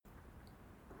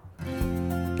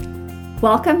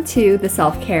Welcome to the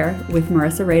Self-Care with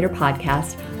Marissa Rader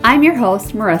podcast. I'm your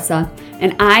host, Marissa,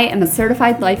 and I am a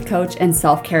certified life coach and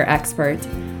self-care expert.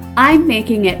 I'm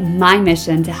making it my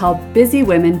mission to help busy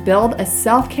women build a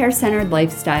self-care centered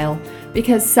lifestyle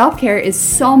because self-care is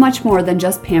so much more than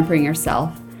just pampering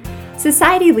yourself.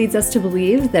 Society leads us to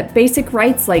believe that basic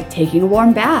rights like taking a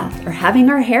warm bath or having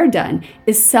our hair done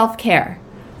is self-care,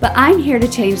 but I'm here to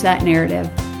change that narrative.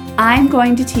 I'm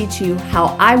going to teach you how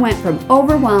I went from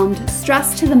overwhelmed,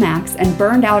 stressed to the max, and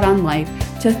burned out on life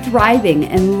to thriving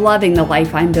and loving the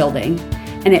life I'm building.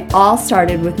 And it all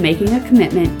started with making a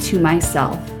commitment to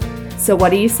myself. So what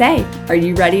do you say? Are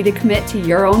you ready to commit to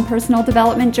your own personal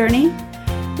development journey?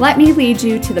 Let me lead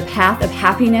you to the path of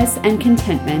happiness and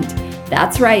contentment.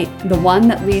 That's right, the one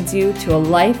that leads you to a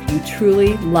life you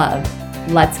truly love.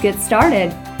 Let's get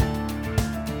started.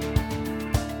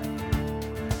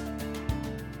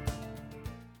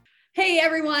 Hey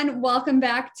everyone, welcome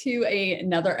back to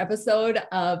another episode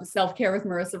of Self-Care with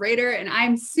Marissa Rader. And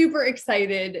I'm super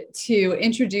excited to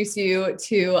introduce you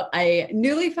to a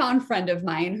newly found friend of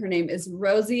mine. Her name is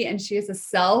Rosie, and she is a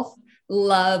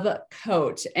self-love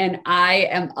coach. And I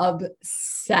am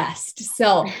obsessed.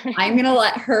 So I'm going to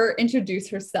let her introduce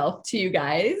herself to you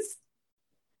guys.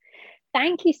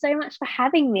 Thank you so much for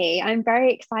having me. I'm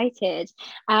very excited.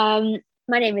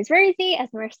 My name is Rosie, as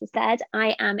Marissa said.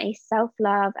 I am a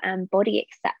self-love and body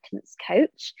acceptance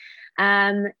coach.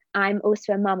 I'm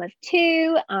also a mum of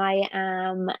two.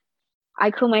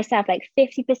 I call myself like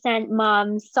 50%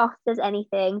 mum, soft as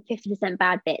anything, 50%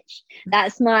 bad bitch.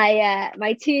 That's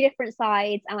my two different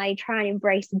sides, and I try and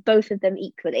embrace both of them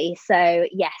equally. So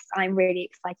yes, I'm really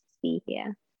excited to be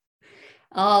here.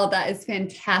 Oh, that is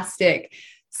fantastic.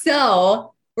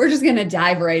 So we're just going to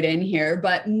dive right in here.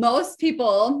 But most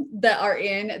people that are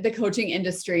in the coaching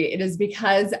industry, it is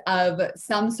because of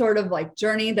some sort of like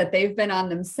journey that they've been on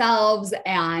themselves,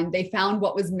 and they found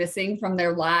what was missing from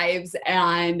their lives,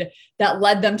 and that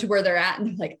led them to where they're at. And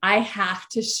they're like, I have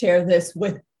to share this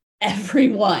with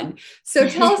everyone. So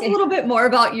tell us a little bit more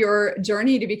about your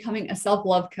journey to becoming a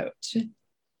self-love coach.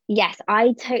 Yes,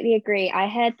 I totally agree. I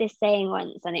heard this saying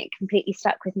once and it completely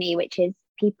stuck with me, which is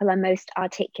people are most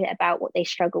articulate about what they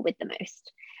struggle with the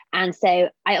most. And so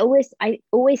I always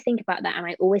think about that, and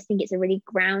I always think it's a really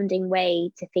grounding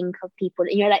way to think of people.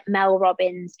 You know, like Mel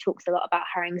Robbins talks a lot about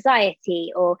her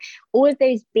anxiety, or all of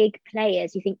those big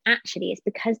players. You think actually it's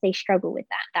because they struggle with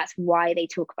that. That's why they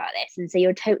talk about this. And so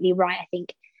you're totally right. I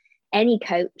think any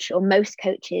coach or most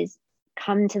coaches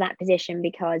come to that position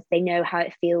because they know how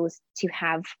it feels to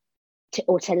have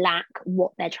to lack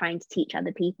what they're trying to teach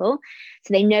other people.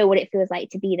 So they know what it feels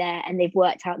like to be there, and they've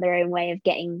worked out their own way of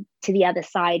getting to the other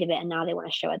side of it, and now they want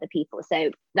to show other people.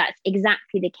 So that's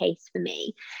exactly the case for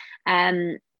me.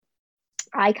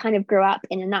 I kind of grew up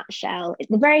in a nutshell.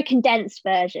 The very condensed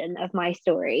version of my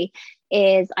story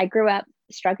is I grew up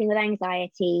struggling with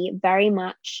anxiety, very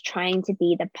much trying to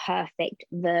be the perfect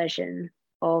version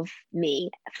of me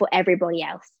for everybody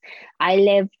else. I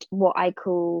lived what I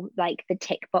call like the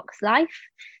tick box life.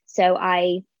 So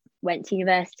I went to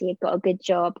university, got a good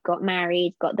job, got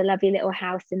married, got the lovely little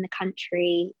house in the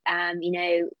country,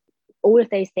 all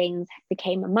of those things,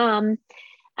 became a mum,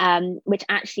 which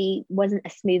actually wasn't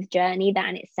a smooth journey. That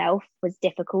in itself was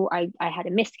difficult. I had a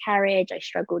miscarriage, I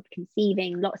struggled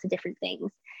conceiving, lots of different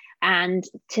things. And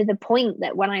to the point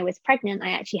that when I was pregnant,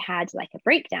 I actually had like a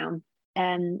breakdown.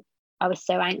 I was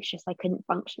so anxious I couldn't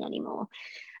function anymore.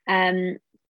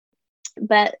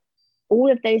 But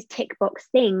all of those tick box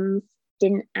things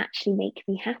didn't actually make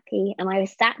me happy. And I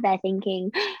was sat there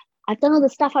thinking, I've done all the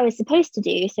stuff I was supposed to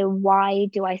do, so why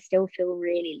do I still feel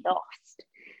really lost?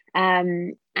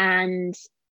 And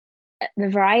a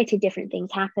variety of different things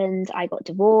happened. I got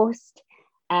divorced.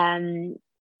 I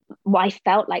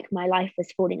felt like my life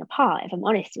was falling apart, if I'm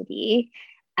honest with you.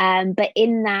 But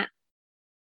in that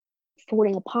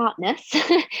falling apartness,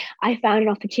 I found an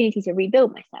opportunity to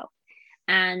rebuild myself.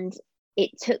 And it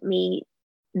took me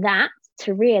that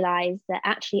to realize that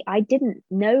actually I didn't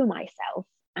know myself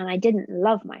and I didn't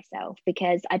love myself,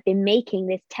 because I'd been making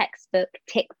this textbook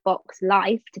tick box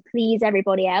life to please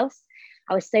everybody else.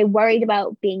 I was so worried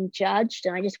about being judged,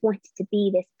 and I just wanted to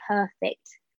be this perfect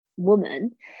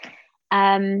woman.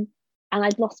 And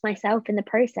I'd lost myself in the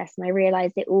process. And I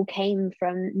realized it all came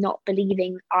from not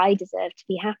believing I deserved to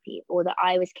be happy, or that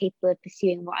I was capable of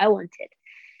pursuing what I wanted.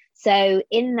 So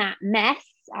in that mess,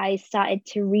 I started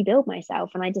to rebuild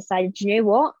myself, and I decided, you know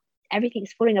what?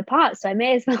 Everything's falling apart. So I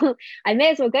may as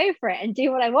well go for it and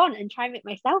do what I want and try and make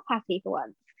myself happy for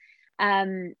once.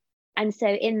 And so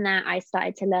in that, I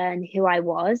started to learn who I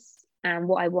was and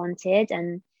what I wanted.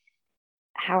 And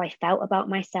how I felt about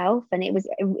myself. And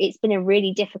it's been a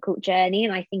really difficult journey.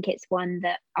 And I think it's one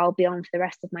that I'll be on for the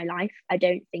rest of my life. I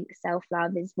don't think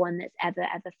self-love is one that's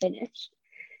ever finished.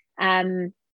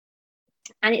 And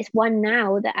it's one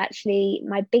now that actually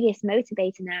my biggest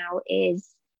motivator now is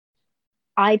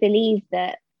I believe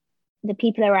that the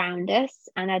people around us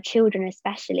and our children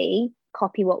especially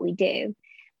copy what we do.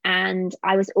 And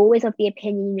I was always of the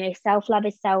opinion, self-love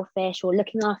is selfish, or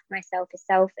looking after myself is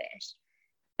selfish.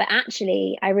 But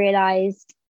actually, I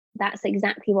realized that's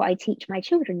exactly what I teach my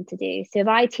children to do. So if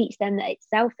I teach them that it's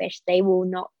selfish, they will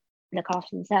not look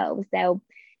after themselves. They'll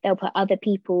put other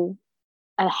people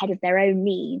ahead of their own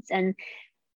needs. And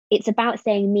it's about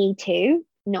saying me too,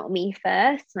 not me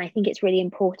first. And I think it's really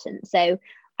important. So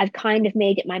I've kind of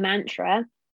made it my mantra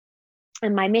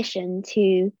and my mission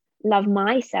to love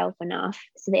myself enough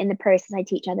so that in the process I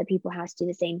teach other people how to do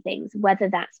the same things, whether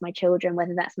that's my children,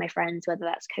 whether that's my friends, whether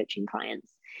that's coaching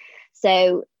clients.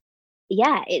 So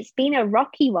yeah, it's been a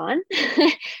rocky one.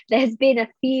 There's been a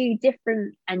few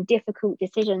different and difficult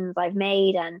decisions I've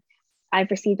made, and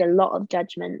I've received a lot of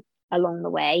judgment along the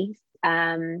way.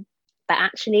 But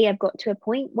actually I've got to a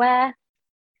point where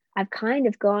I've kind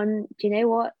of gone, do you know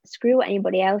what? Screw what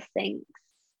anybody else thinks.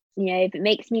 If it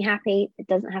makes me happy, it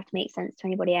doesn't have to make sense to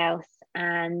anybody else.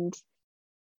 And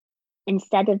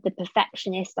instead of the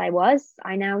perfectionist I was,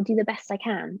 I now do the best I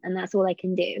can. And that's all I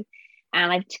can do.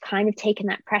 And I've kind of taken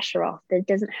that pressure off. There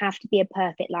doesn't have to be a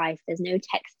perfect life. There's no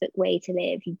textbook way to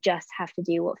live. You just have to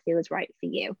do what feels right for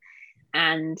you.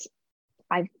 And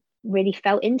I've really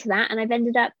felt into that. And I've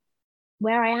ended up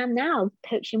where I am now,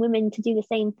 coaching women to do the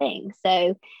same thing.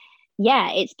 So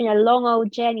yeah, it's been a long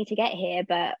old journey to get here,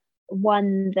 but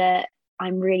one that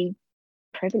I'm really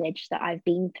privileged that I've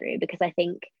been through, because I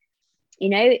think,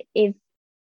 if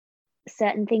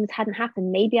certain things hadn't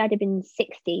happened, maybe I'd have been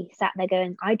 60 sat there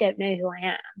going, I don't know who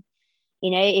I am.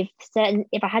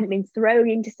 If I hadn't been thrown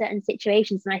into certain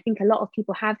situations, and I think a lot of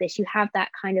people have this, you have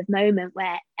that kind of moment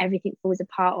where everything falls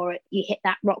apart or you hit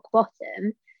that rock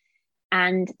bottom,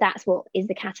 and that's what is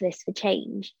the catalyst for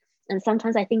change. And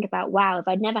sometimes I think about, wow, if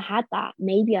I'd never had that,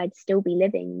 maybe I'd still be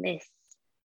living this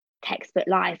textbook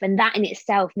life. And that in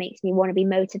itself makes me want to be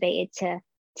motivated to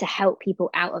help people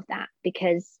out of that,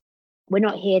 because we're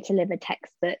not here to live a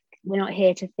textbook. We're not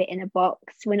here to fit in a box.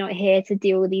 We're not here to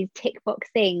do all these tick box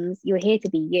things. You're here to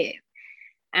be you.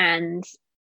 And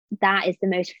that is the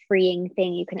most freeing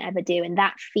thing you can ever do. And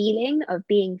that feeling of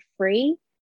being free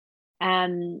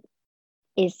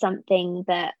is something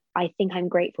that I think I'm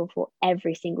grateful for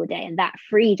every single day. And that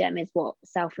freedom is what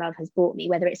self-love has brought me,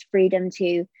 whether it's freedom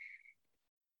to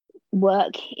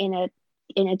work in a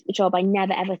job I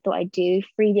never ever thought I'd do,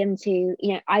 freedom to,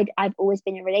 I've always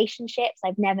been in relationships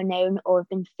I've never known or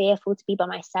been fearful to be by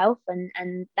myself,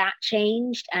 and that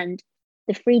changed. And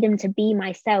the freedom to be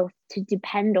myself, to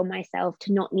depend on myself,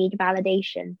 to not need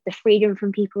validation, the freedom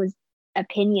from people's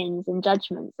opinions and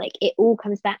judgments, like it all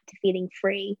comes back to feeling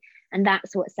free. And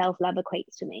that's what self-love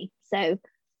equates to me. So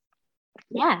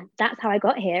yeah, that's how I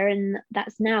got here, and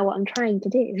that's now what I'm trying to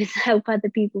do, is help other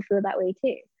people feel that way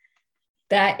too.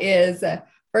 That is,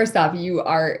 first off, you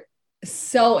are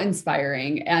so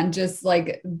inspiring, and just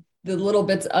like the little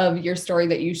bits of your story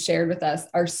that you shared with us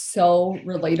are so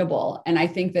relatable. And I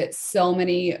think that so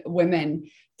many women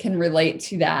can relate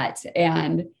to that.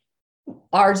 And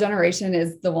our generation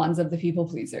is the ones of the people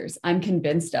pleasers. I'm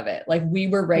convinced of it. Like, we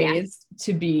were raised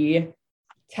to be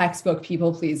textbook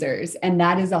people pleasers. And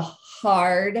that is a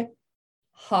hard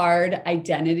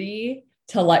identity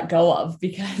to let go of,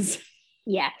 because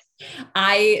yes,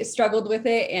 I struggled with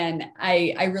it. And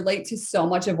I relate to so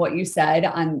much of what you said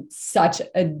on such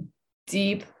a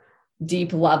deep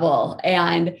level.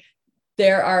 And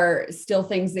there are still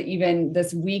things that even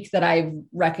this week that I've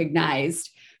recognized,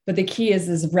 but the key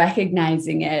is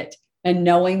recognizing it and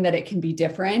knowing that it can be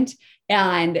different.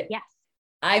 And yes,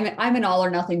 I'm an all or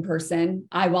nothing person.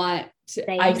 I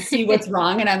see what's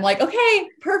wrong and I'm like, okay,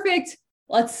 perfect.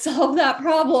 Let's solve that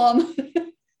problem.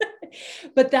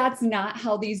 But that's not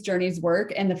how these journeys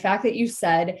work. And the fact that you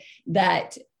said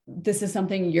that this is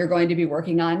something you're going to be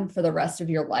working on for the rest of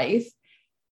your life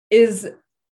is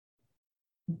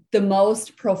the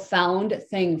most profound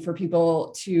thing for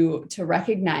people to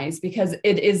recognize, because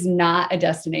it is not a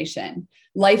destination.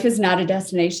 Life is not a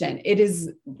destination. It is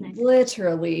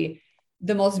literally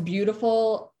the most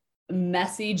beautiful,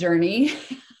 messy journey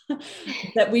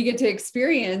that we get to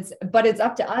experience, but it's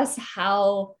up to us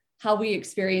how we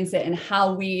experience it and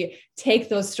how we take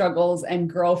those struggles and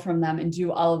grow from them and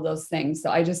do all of those things.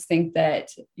 So I just think that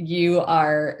you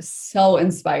are so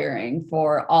inspiring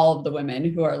for all of the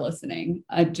women who are listening.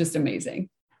 Just amazing.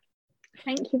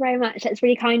 Thank you very much. That's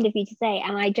really kind of you to say.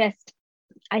 And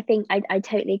I think I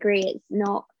totally agree.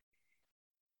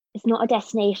 It's not a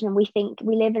destination, and we think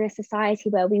we live in a society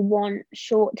where we want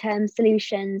short-term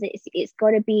solutions. It's got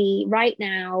to be right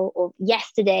now or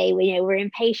yesterday. We're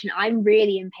impatient. I'm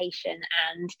really impatient,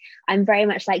 and I'm very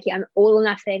much like you. I'm all or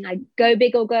nothing. I go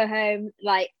big or go home,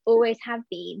 like always have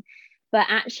been. But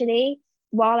actually,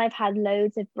 while I've had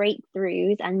loads of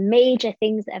breakthroughs and major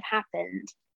things that have happened,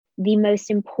 the most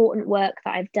important work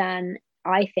that I've done,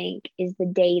 I think, is the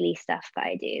daily stuff that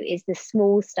I do, is the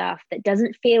small stuff that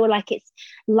doesn't feel like it's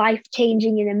life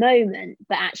changing in a moment,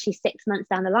 but actually 6 months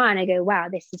down the line, I go, wow,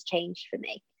 this has changed for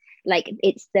me. Like,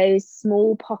 it's those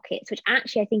small pockets, which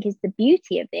actually I think is the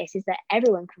beauty of this, is that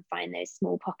everyone can find those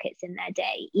small pockets in their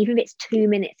day, even if it's 2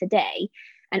 minutes a day.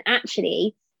 And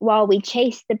actually, while we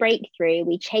chase the breakthrough,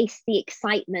 we chase the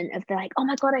excitement of the like, oh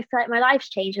my God, I feel like my life's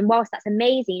changed. And whilst that's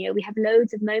amazing, we have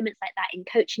loads of moments like that in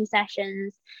coaching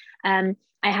sessions. I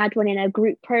had one in a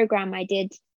group program I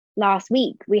did last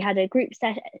week. We had a group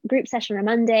session on a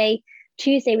Monday.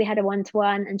 Tuesday, we had a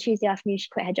one-to-one, and Tuesday afternoon, she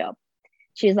quit her job.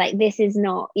 She was like, this is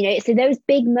not, so those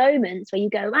big moments where you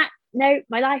go, no,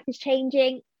 my life is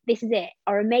changing, this is it,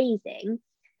 are amazing.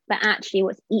 But actually,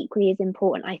 what's equally as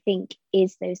important, I think,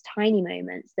 is those tiny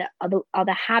moments that are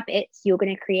the habits you're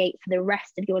going to create for the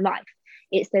rest of your life.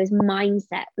 It's those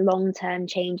mindset, long-term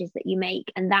changes that you make.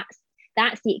 And that's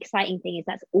the exciting thing, is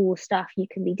that's all stuff you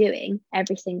can be doing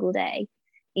every single day,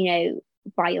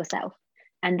 by yourself.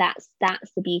 And that's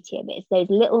the beauty of it. It's those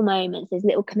little moments, those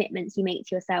little commitments you make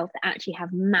to yourself that actually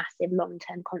have massive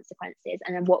long-term consequences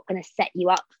and are what going to set you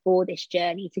up for this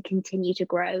journey to continue to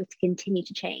grow, to continue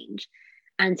to change,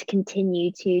 and to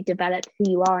continue to develop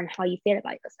who you are and how you feel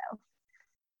about yourself.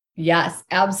 Yes,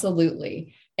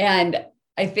 absolutely. And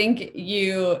I think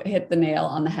you hit the nail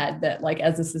on the head that, like,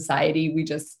 as a society,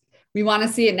 we want to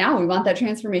see it now. We want that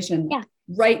transformation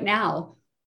right now,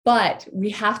 but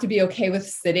we have to be okay with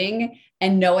sitting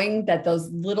and knowing that those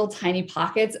little tiny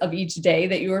pockets of each day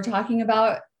that you were talking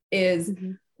about is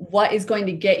what is going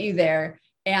to get you there.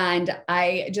 And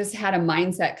I just had a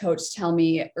mindset coach tell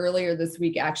me earlier this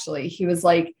week, actually, he was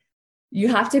like, you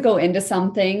have to go into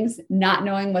some things not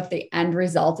knowing what the end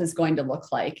result is going to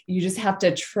look like. You just have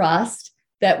to trust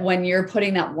that when you're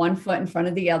putting that one foot in front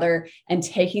of the other and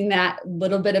taking that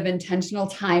little bit of intentional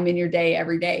time in your day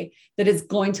every day, that it's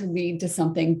going to lead to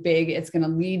something big. It's going to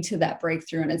lead to that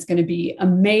breakthrough, and it's going to be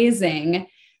amazing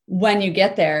when you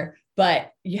get there.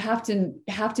 But you have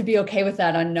to be okay with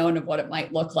that unknown of what it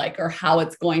might look like or how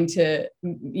it's going to,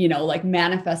 like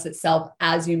manifest itself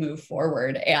as you move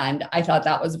forward. And I thought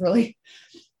that was really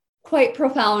quite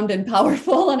profound and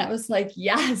powerful. And I was like,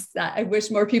 yes, I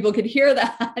wish more people could hear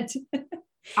that.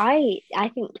 I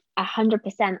think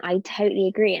 100%, I totally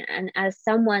agree. And as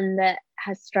someone that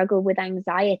has struggled with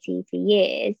anxiety for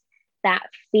years, that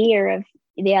fear of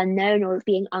the unknown or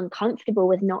being uncomfortable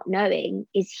with not knowing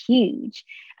is huge.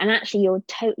 And actually, you're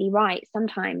totally right.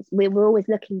 Sometimes we're always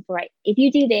looking for it. If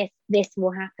you do this, this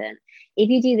will happen. If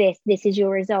you do this, this is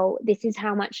your result. This is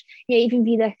how much, even if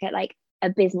you look at like a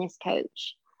business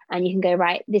coach, and you can go,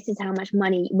 right, this is how much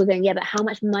money we're going to get, but how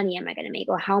much money am I going to make?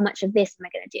 Or how much of this am I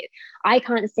going to do? I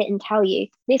can't sit and tell you,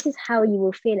 this is how you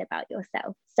will feel about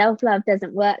yourself. Self-love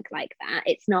doesn't work like that.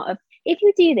 It's not if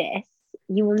you do this,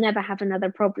 you will never have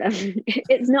another problem.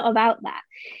 It's not about that.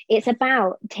 It's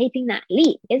about taking that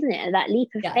leap, isn't it? That leap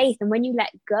of faith. And when you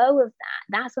let go of that,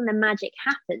 that's when the magic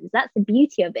happens. That's the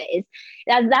beauty of it. Is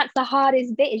that's the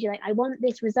hardest bit, is you're like, I want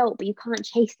this result, but you can't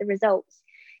chase the results.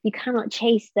 You cannot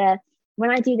chase when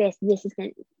I do this, this is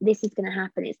going to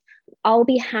happen. It's I'll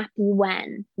be happy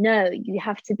when. No, you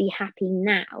have to be happy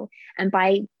now. And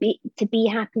to be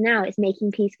happy now, it's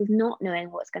making peace with not knowing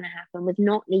what's going to happen, with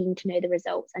not needing to know the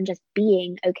results, and just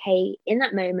being okay in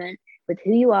that moment with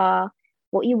who you are,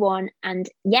 what you want. And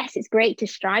yes, it's great to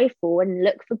strive forward and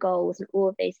look for goals and all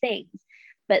of those things.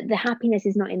 But the happiness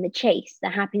is not in the chase. The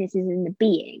happiness is in the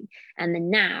being and the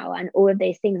now and all of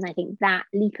those things. And I think that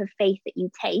leap of faith that you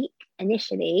take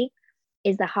initially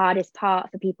is the hardest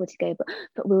part for people to go,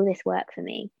 but will this work for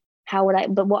me?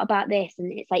 But what about this?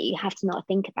 And it's like, you have to not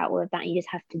think about all of that. You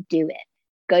just have to do it,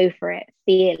 go for it,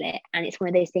 feel it. And it's one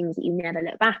of those things that you never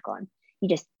look back on.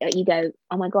 You go,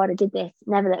 oh my God, I did this,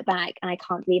 never look back. And I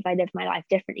can't believe I lived my life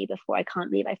differently before. I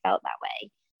can't believe I felt that way.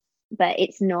 But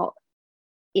it's not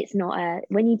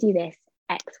when you do this,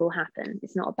 X will happen.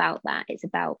 It's not about that. It's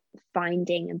about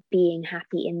finding and being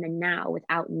happy in the now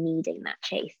without needing that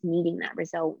chase, needing that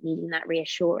result, needing that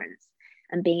reassurance,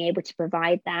 and being able to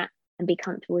provide that and be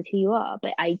comfortable with who you are.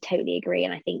 But I totally agree.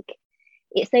 And I think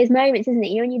it's those moments, isn't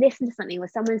it? When you listen to something or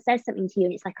someone says something to you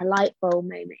and it's like a light bulb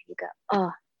moment, you go,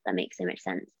 oh, that makes so much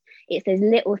sense. It's those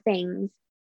little things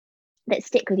that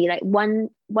stick with you. Like one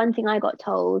thing I got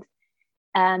told,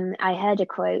 I heard a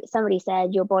quote, somebody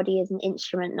said, your body is an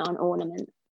instrument, not an ornament.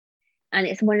 And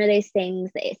it's one of those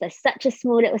things that it's such a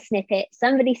small little snippet.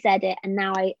 Somebody said it, and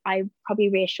now I probably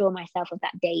reassure myself of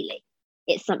that daily.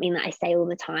 It's something that I say all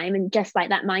the time. And just like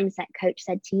that mindset coach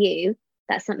said to you,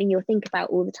 that's something you'll think about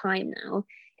all the time now.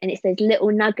 And it's those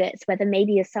little nuggets, whether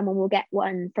maybe if someone will get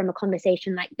one from a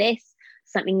conversation like this,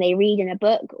 something they read in a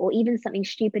book, or even something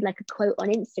stupid like a quote on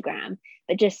Instagram,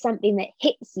 but just something that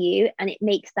hits you and it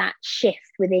makes that shift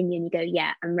within you and you go,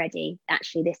 yeah, I'm ready.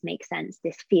 Actually, this makes sense.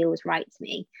 This feels right to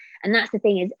me. And that's the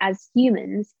thing, is as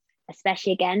humans,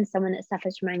 especially again, someone that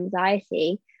suffers from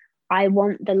anxiety, I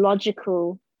want the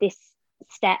logical, this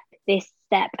step.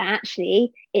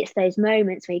 Actually, it's those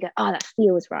moments where you go, oh, that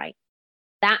feels right.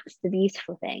 That's the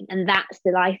beautiful thing. And that's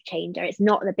the life changer. It's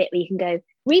not the bit where you can go,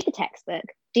 read the textbook,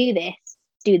 do this,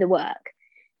 do the work.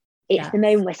 It's the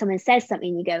moment where someone says something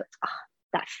and you go, oh,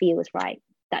 that feels right.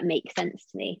 That makes sense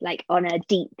to me, like on a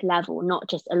deep level, not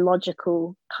just a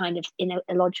logical kind of, in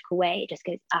a logical way. It just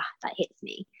goes, that hits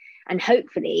me. And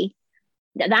hopefully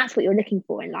that's what you're looking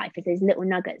for in life, is those little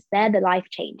nuggets. They're the life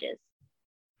changers.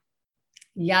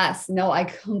 Yes, no, I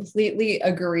completely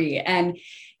agree. And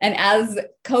as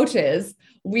coaches,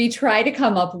 we try to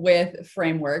come up with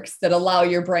frameworks that allow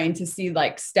your brain to see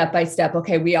like step by step,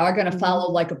 okay, we are going to follow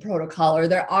like a protocol, or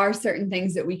there are certain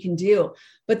things that we can do,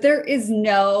 but there is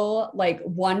no like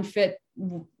one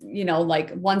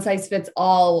size fits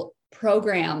all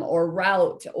program or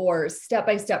route or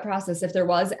step-by-step process. If there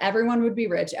was, everyone would be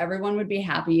rich, everyone would be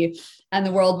happy, and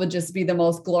the world would just be the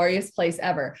most glorious place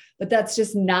ever. But that's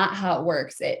just not how it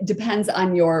works. It depends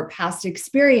on your past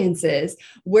experiences,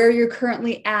 where you're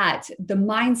currently at, the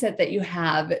mindset that you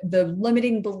have, the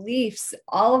limiting beliefs,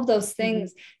 all of those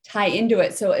things tie into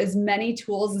it. So as many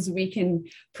tools as we can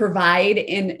provide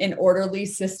in an orderly,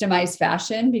 systemized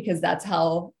fashion, because that's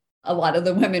how a lot of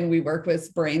the women we work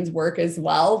with brains work as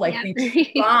well. Like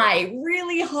we try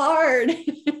really hard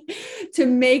to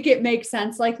make it make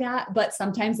sense like that. But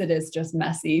sometimes it is just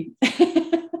messy.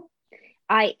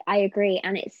 I agree.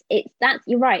 And it's that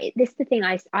you're right. This is the thing.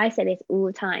 I say this all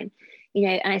the time,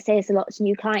 and I say this a lot to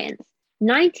new clients.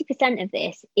 90% of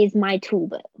this is my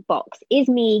toolbox, is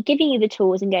me giving you the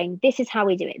tools and going, this is how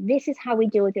we do it. This is how we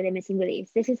deal with your limiting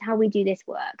beliefs. This is how we do this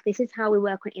work. This is how we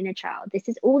work on inner child. This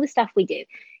is all the stuff we do.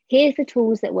 Here's the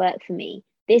tools that work for me.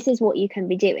 This is what you can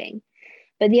be doing.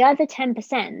 But the other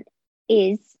 10%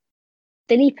 is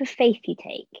the leap of faith you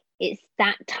take. It's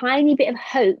that tiny bit of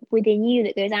hope within you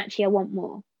that goes, actually, I want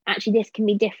more. Actually, this can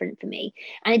be different for me.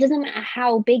 And it doesn't matter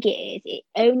how big it is. It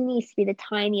only needs to be the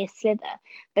tiniest slither.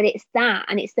 But it's that,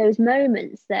 and it's those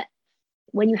moments that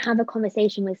when you have a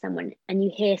conversation with someone and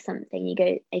you hear something, you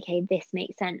go, okay, this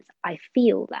makes sense. I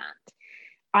feel that.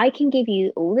 I can give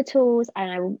you all the tools,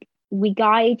 and we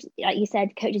guide, like you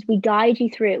said, coaches, we guide you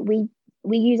through it.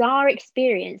 We use our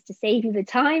experience to save you the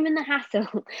time and the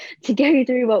hassle to go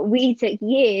through what we took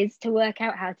years to work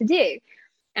out how to do.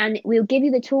 And we'll give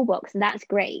you the toolbox, and that's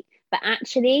great. But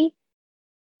actually,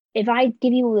 if I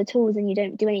give you all the tools and you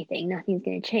don't do anything, nothing's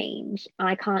going to change.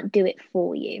 I can't do it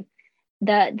for you.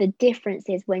 The difference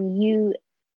is when you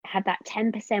have that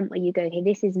 10% where you go, okay,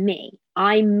 this is me.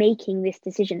 I'm making this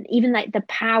decision. Even like the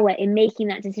power in making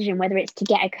that decision, whether it's to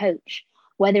get a coach,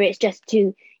 whether it's just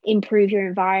to improve your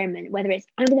environment, whether it's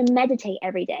I'm going to meditate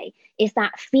every day. It's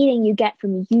that feeling you get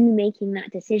from you making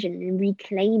that decision and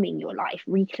reclaiming your life,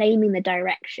 reclaiming the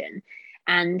direction,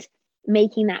 and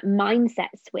making that mindset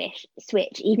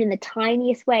switch, even in the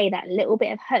tiniest way, that little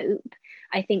bit of hope.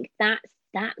 I think that's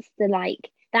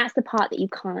the part that you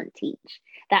can't teach.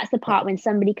 That's the part when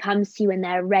somebody comes to you and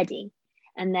they're ready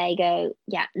and they go,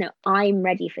 yeah, no, I'm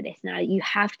ready for this now. You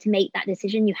have to make that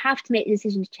decision. You have to make the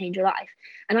decision to change your life.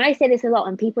 And I say this a lot,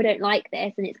 and people don't like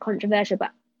this, and it's controversial,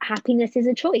 but happiness is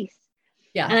a choice.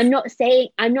 Yeah. And I'm not saying,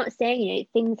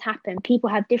 things happen. People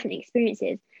have different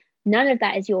experiences. None of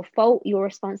that is your fault, your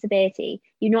responsibility.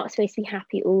 You're not supposed to be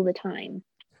happy all the time.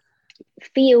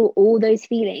 Feel all those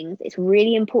feelings. It's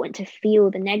really important to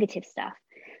feel the negative stuff.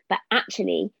 But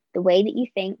actually, the way that you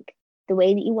think, the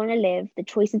way that you want to live, the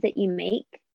choices that you make,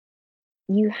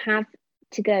 you have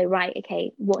to go, right,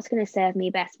 okay, what's going to serve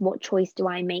me best? What choice do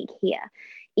I make here?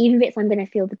 Even if it's I'm going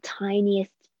to feel the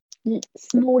tiniest,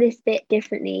 smallest bit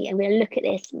differently, I'm going to look at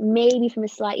this maybe from a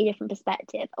slightly different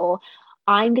perspective, or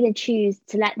I'm going to choose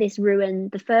to let this ruin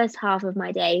the first half of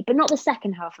my day, but not the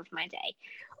second half of my day.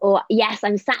 Or yes,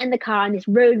 I'm sat in the car and this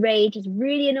road rage has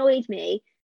really annoyed me,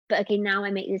 but okay, now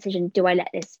I make the decision, do I let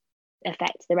this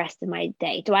affect the rest of my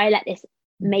day? Do I let this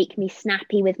make me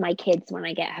snappy with my kids when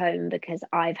I get home because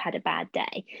I've had a bad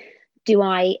day?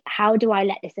 How do I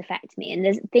let this affect me? And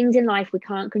there's things in life we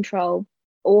can't control.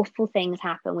 Awful things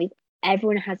happen.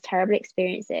 Everyone has terrible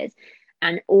experiences,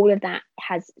 and all of that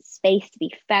has space to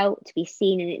be felt, to be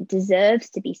seen, and it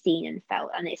deserves to be seen and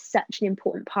felt. And it's such an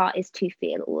important part, is to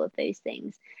feel all of those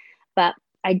things. But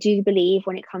I do believe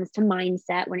when it comes to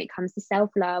mindset, when it comes to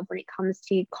self-love, when it comes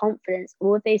to confidence,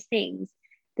 all of those things,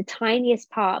 the tiniest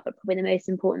part, but probably the most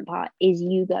important part, is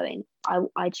you going,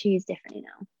 I choose differently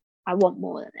now. I want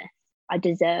more than this. I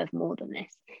deserve more than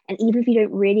this. And even if you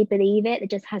don't really believe it, there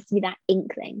just has to be that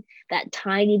inkling, that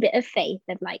tiny bit of faith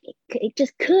of like, it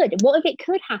just could. What if it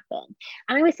could happen?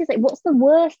 And I always say, like, what's the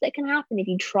worst that can happen if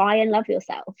you try and love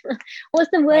yourself?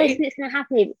 What's the worst that's going to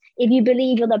happen if you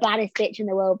believe you're the baddest bitch in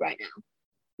the world right now?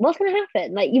 What's going to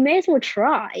happen? Like, you may as well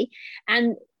try.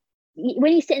 And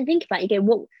when you sit and think about it, you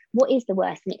go, what is the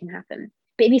worst thing that can happen?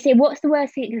 But if you say, what's the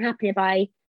worst thing that can happen if I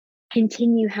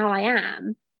continue how I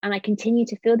am, and I continue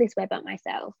to feel this way about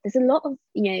myself? There's a lot of,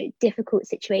 difficult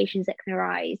situations that can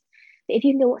arise. But if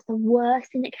you know what's the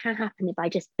worst thing that can happen if I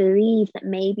just believe that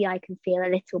maybe I can feel a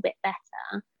little bit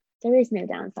better, there is no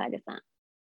downside of that.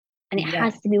 And it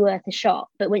has to be worth a shot.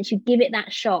 But once you give it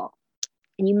that shot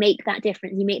and you make that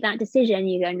difference, you make that decision,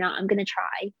 you go, no, I'm going to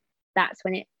try. That's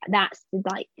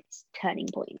the turning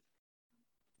point.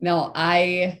 No,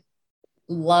 I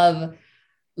love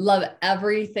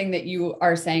everything that you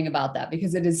are saying about that,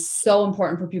 because it is so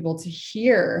important for people to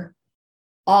hear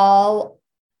all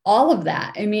of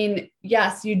that. I mean,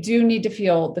 yes, you do need to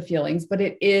feel the feelings, but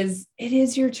it is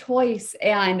your choice.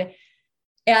 And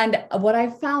what I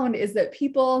found is that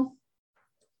people,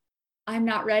 I'm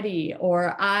not ready,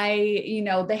 or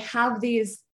they have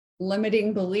these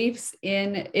limiting beliefs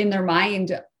in their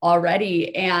mind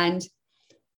already. And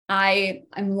I'm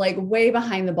like way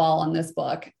behind the ball on this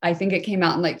book. I think it came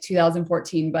out in like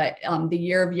 2014, but The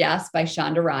Year of Yes by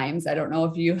Shonda Rhimes. I don't know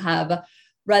if you have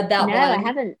read that one. No, I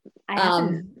haven't.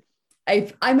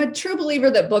 I'm a true believer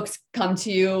that books come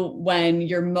to you when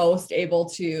you're most able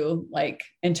to like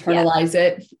internalize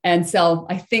it. And so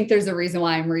I think there's a reason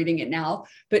why I'm reading it now,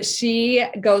 but she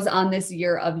goes on this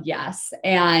year of yes.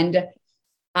 And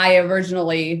I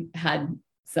originally had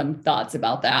some thoughts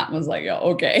about that and was like,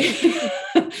 oh, okay.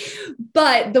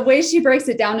 But the way she breaks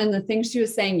it down and the things she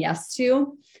was saying yes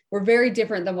to were very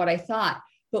different than what I thought.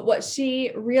 But what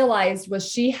she realized was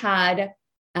she had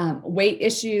weight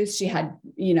issues. She had,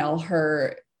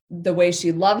 the way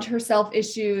she loved herself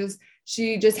issues.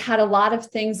 She just had a lot of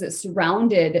things that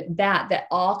surrounded that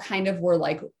all kind of were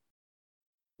like,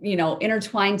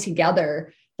 intertwined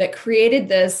together, that created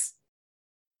this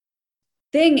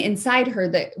thing inside her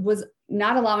that was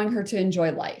not allowing her to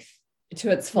enjoy life to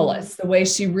its fullest, the way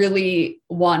she really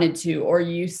wanted to or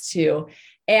used to.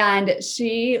 And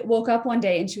she woke up one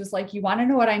day and she was like, you want to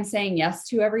know what I'm saying yes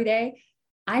to every day?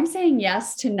 I'm saying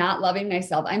yes to not loving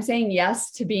myself. I'm saying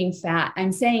yes to being fat.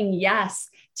 I'm saying yes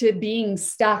to being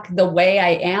stuck the way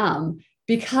I am,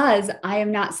 because I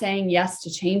am not saying yes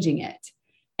to changing it.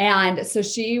 And so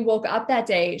she woke up that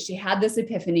day, she had this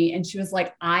epiphany, and she was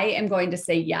like, I am going to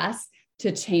say yes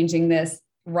to changing this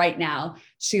right now.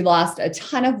 She lost a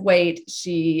ton of weight.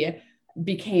 She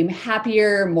became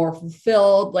happier, more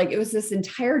fulfilled. Like, it was this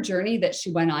entire journey that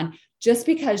she went on just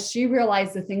because she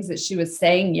realized the things that she was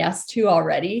saying yes to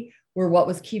already were what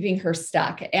was keeping her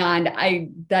stuck. And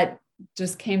that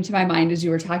just came to my mind as you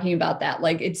were talking about that.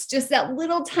 Like, it's just that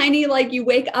little tiny, like, you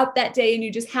wake up that day and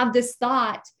you just have this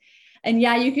thought, and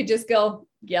you could just go,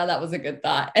 yeah, that was a good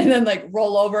thought. And then like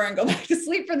roll over and go back to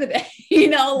sleep for the day,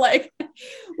 like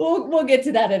we'll get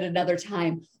to that at another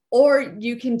time. Or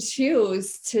you can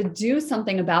choose to do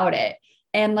something about it.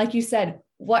 And like you said,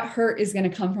 what hurt is going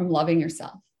to come from loving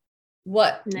yourself?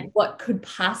 What could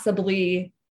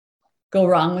possibly go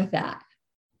wrong with that?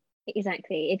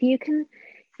 Exactly. If you can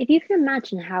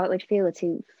imagine how it would feel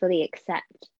to fully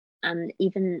accept and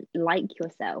even like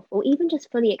yourself, or even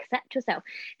just fully accept yourself.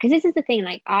 Because this is the thing,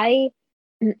 like I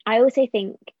also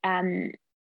think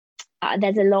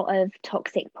there's a lot of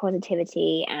toxic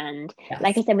positivity, and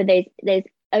like I said, with those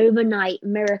overnight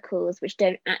miracles which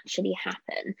don't actually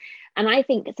happen. And I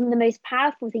think some of the most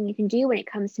powerful thing you can do when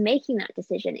it comes to making that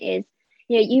decision is,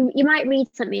 you might read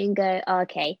something and go, oh,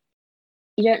 okay,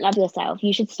 you don't love yourself.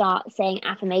 You should start saying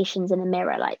affirmations in the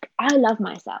mirror, like, I love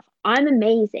myself, I'm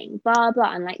amazing, blah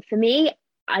blah. And like, for me,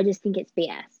 I just think it's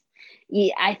BS.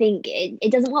 I think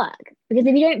it doesn't work, because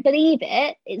if you don't believe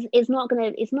it, it's not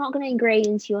gonna ingrain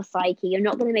into your psyche. You're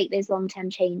not gonna make those long-term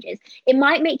changes. It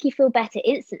might make you feel better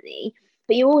instantly,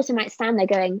 but you also might stand there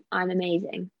going, I'm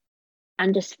amazing,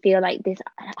 and just feel like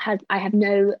I have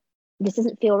no this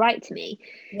doesn't feel right to me.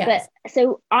 Yes. But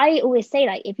so I always say,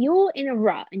 like, if you're in a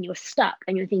rut and you're stuck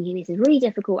and you're thinking this is really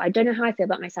difficult, I don't know how I feel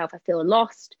about myself, I feel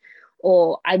lost,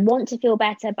 or I want to feel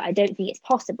better but I don't think it's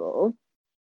possible,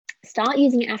 start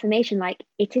using an affirmation like,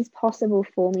 it is possible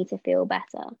for me to feel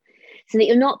better, so that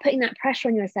you're not putting that pressure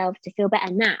on yourself to feel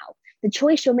better now. The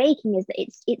choice you're making is that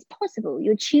it's possible.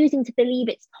 You're choosing to believe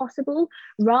it's possible,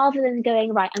 rather than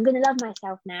going, right, I'm going to love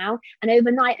myself now, and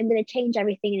overnight I'm going to change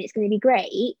everything and it's going to be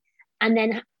great, and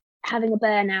then having a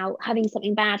burnout, having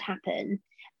something bad happen,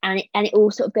 and it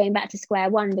all sort of going back to square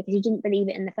one because you didn't believe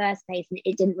it in the first place and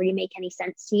it didn't really make any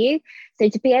sense to you. So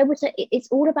to be able to, it's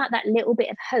all about that little bit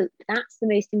of hope. That's the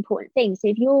most important thing. So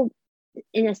if you're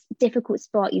in a difficult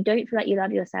spot, you don't feel like you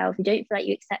love yourself, you don't feel like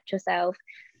you accept yourself,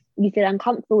 you feel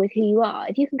uncomfortable with who you are,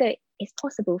 if you can go, it's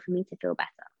possible for me to feel better.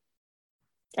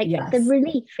 Like, yes. the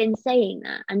relief in saying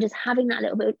that and just having that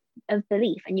little bit of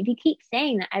belief. And if you keep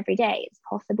saying that every day, it's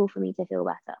possible for me to feel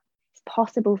better. It's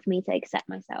possible for me to accept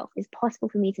myself. It's possible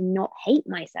for me to not hate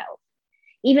myself.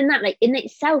 Even that, like, in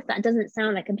itself, that doesn't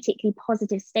sound like a particularly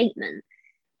positive statement,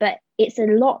 but it's a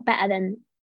lot better than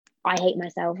I hate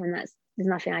myself and there's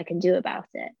nothing I can do about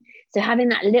it. So having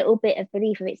that little bit of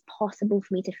belief of it's possible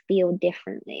for me to feel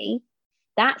differently,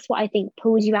 that's what I think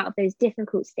pulls you out of those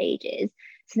difficult stages,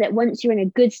 so that once you're in a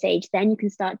good stage, then you can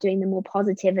start doing the more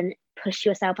positive and push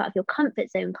yourself out of your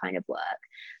comfort zone kind of work.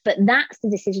 But that's the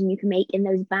decision you can make in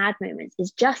those bad moments,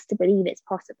 is just to believe it's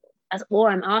possible. That's all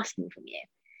I'm asking from you.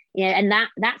 You know, and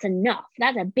that's enough.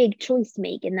 That's a big choice to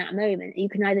make in that moment. You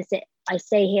can either I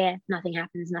stay here, nothing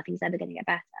happens, nothing's ever going to get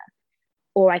better,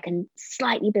 or I can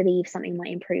slightly believe something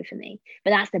might improve for me.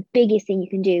 But that's the biggest thing you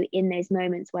can do in those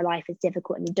moments where life is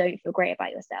difficult and you don't feel great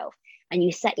about yourself, and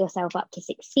you set yourself up to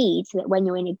succeed, so that when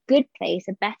you're in a good place,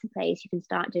 a better place, you can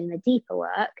start doing the deeper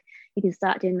work, you can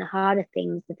start doing the harder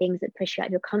things, the things that push you out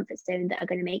of your comfort zone, that are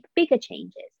going to make bigger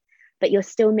changes. But you're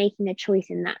still making a choice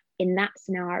in that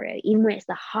scenario, even when it's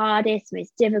the hardest,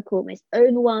 most difficult, most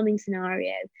overwhelming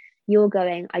scenario. You're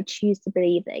going, I choose to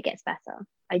believe that it gets better.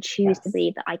 I choose to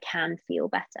believe that I can feel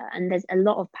better. And there's a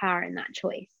lot of power in that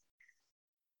choice.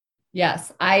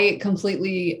 Yes, I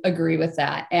completely agree with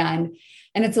that. And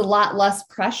it's a lot less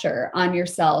pressure on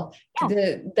yourself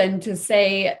than to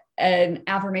say an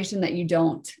affirmation that you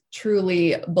don't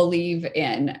truly believe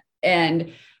in.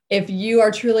 And if you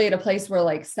are truly at a place where,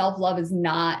 like, self-love is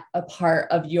not a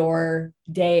part of your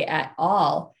day at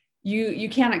all, you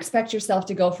can't expect yourself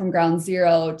to go from ground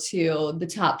zero to the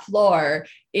top floor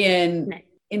in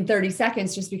 30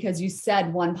 seconds just because you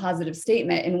said one positive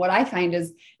statement. And what I find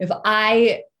is, if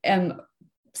I am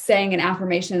saying an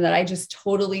affirmation that I just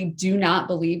totally do not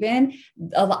believe in,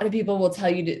 a lot of people will tell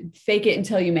you to fake it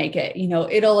until you make it. You know,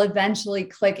 it'll eventually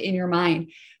click in your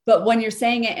mind. But when you're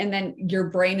saying it and then your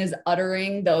brain is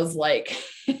uttering those like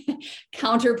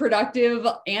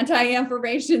counterproductive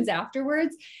anti-affirmations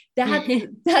afterwards,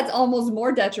 that's almost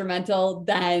more detrimental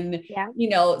than, you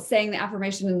know, saying the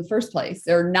affirmation in the first place,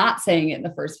 or not saying it in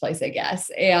the first place, I guess.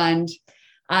 And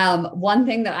one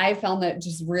thing that I found that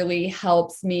just really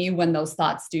helps me when those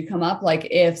thoughts do come up, like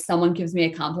if someone gives me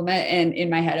a compliment and in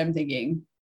my head, I'm thinking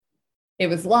it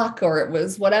was luck or it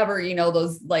was whatever, you know,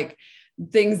 those like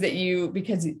things that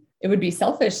because it would be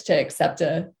selfish to accept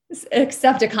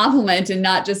a compliment and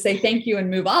not just say thank you and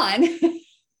move on.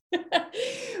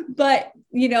 But,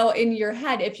 you know, in your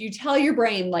head, if you tell your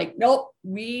brain like, nope,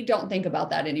 we don't think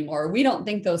about that anymore, we don't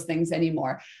think those things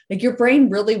anymore, like your brain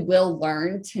really will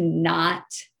learn to not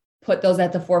put those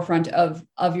at the forefront of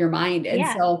your mind. And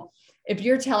so if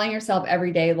you're telling yourself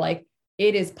every day, like,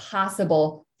 it is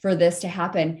possible for this to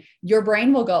happen, your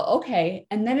brain will go, okay.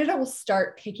 And then it will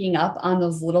start picking up on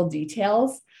those little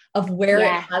details of where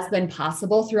it has been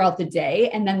possible throughout the day.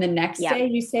 And then the next day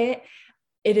you say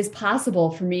it is possible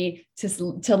for me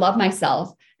to love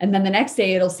myself. And then the next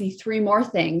day it'll see 3 more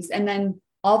things. And then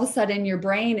all of a sudden your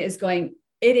brain is going,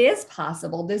 it is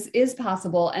possible. This is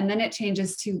possible. And then it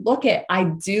changes to I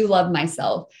do love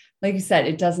myself. Like you said,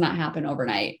 it does not happen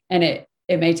overnight. And it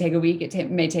may take a week. It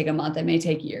may take a month. It may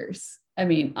take years. I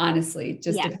mean, honestly,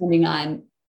 just depending on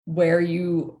where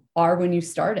you are when you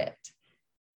start it.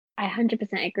 I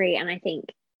 100% agree. And I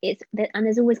think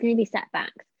there's always going to be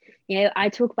setbacks. You know, I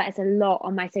talk about this a lot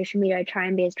on my social media. I try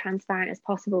and be as transparent as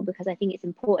possible because I think it's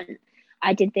important.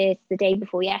 I did this the day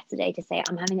before yesterday to say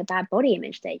I'm having a bad body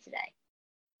image day today.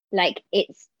 Like,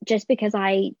 it's just because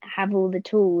I have all the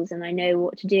tools and I know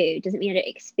what to do doesn't mean I don't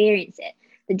experience it.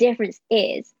 The difference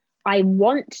is I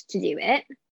want to do it,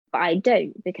 but I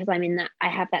don't, because I'm in that, I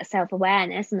have that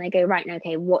self-awareness and I go, right, now,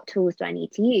 okay, what tools do I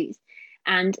need to use?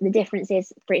 And the difference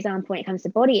is, for example, when it comes to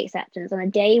body acceptance, on a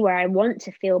day where I want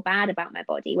to feel bad about my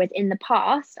body, whereas in the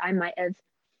past I might have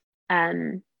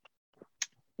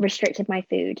restricted my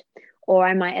food, or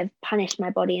I might have punished my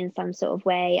body in some sort of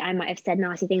way. I might have said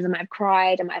nasty things. I might have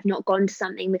cried. I might have not gone to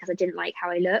something because I didn't like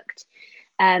how I looked.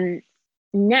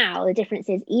 Now the difference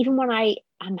is, even when I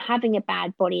am having a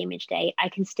bad body image day, I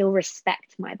can still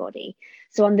respect my body.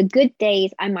 So on the good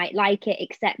days, I might like it,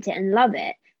 accept it, and love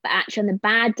it. But actually on the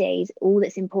bad days, all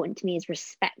that's important to me is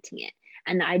respecting it,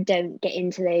 and that I don't get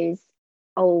into those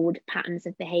old patterns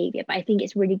of behavior. But I think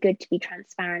it's really good to be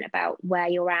transparent about where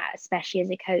you're at, especially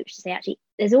as a coach, to say, actually,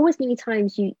 there's always going to be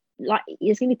times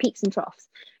there's going to be peaks and troughs.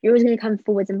 You're always going to come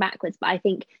forwards and backwards. But I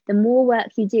think the more work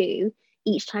you do,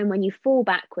 each time when you fall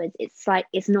backwards, it's like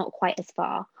it's not quite as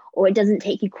far, or it doesn't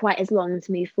take you quite as long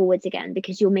to move forwards again,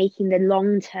 because you're making the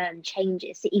long-term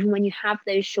changes. So even when you have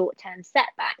those short-term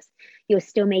setbacks, you're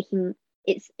still making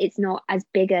it's not as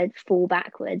big a fall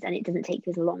backwards, and it doesn't take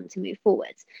you as long to move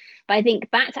forwards. But I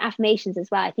think back to affirmations as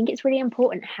well, I think it's really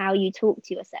important how you talk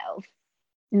to yourself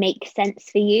makes sense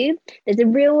for you. There's a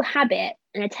real habit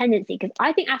and a tendency, because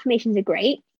I think affirmations are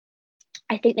great,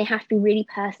 I think they have to be really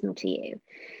personal to you.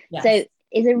 Yes. So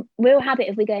it's a real habit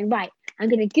of we going, right, I'm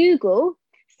going to Google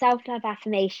self-love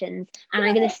affirmations, and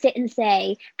I'm going to sit and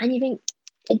say, and you think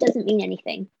it doesn't mean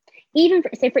anything. Even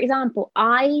for example,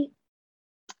 I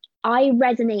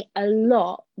resonate a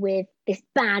lot with this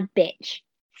bad bitch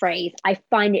phrase. I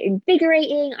find it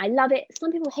invigorating. I love it.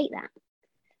 Some people hate that.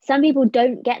 Some people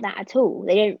don't get that at all.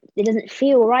 It doesn't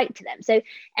feel right to them. So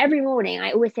every morning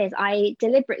I always say, I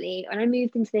deliberately, when I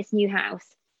moved into this new house,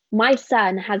 my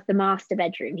son has the master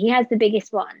bedroom. He has the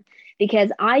biggest one,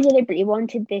 because I deliberately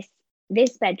wanted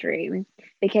this bedroom,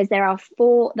 because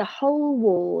the whole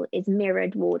wall is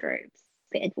mirrored wardrobes,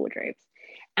 fitted wardrobes.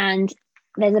 And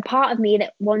there's a part of me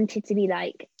that wanted to be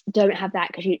like, don't have that,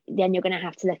 because then you're going to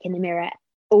have to look in the mirror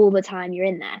all the time you're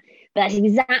in there. But that's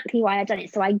exactly why I've done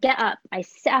it. So I get up, I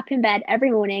sit up in bed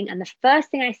every morning, and the first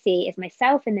thing I see is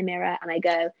myself in the mirror, and I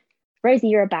go, Rosie,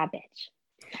 you're a bad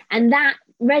bitch. And that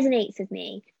resonates with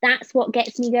me. That's what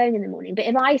gets me going in the morning. But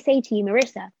if I say to you,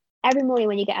 Marissa, every morning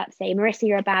when you get up, say, Marissa,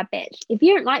 you're a bad bitch. If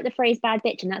you don't like the phrase bad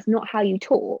bitch, and that's not how you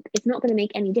talk, it's not going to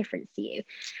make any difference to you.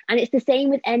 And it's the same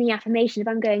with any affirmation. If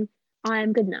I'm going, I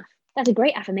am good enough, that's a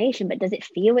great affirmation, but does it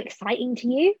feel exciting to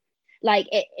you? Like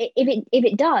if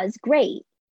it does, great.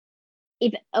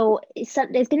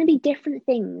 There's going to be different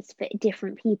things for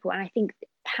different people. And I think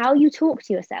how you talk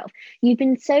to yourself, you've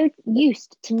been so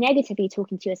used to negatively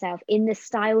talking to yourself in the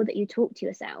style that you talk to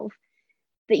yourself,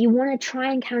 that you want to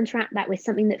try and counteract that with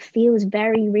something that feels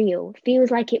very real,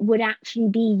 feels like it would actually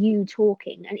be you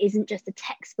talking, and isn't just a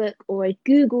textbook or a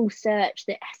Google search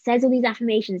that says all these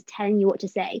affirmations telling you what to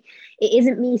say. It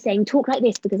isn't me saying talk like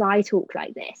this because I talk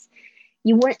like this.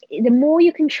 The more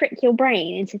you can trick your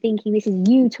brain into thinking this is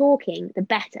you talking, the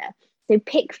better. So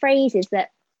pick phrases that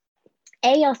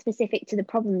are specific to the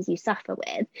problems you suffer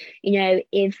with.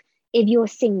 If you're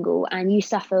single and you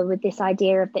suffer with this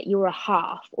idea of that you're a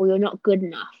half, or you're not good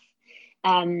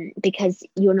enough because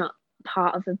you're not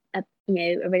part of a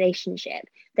relationship,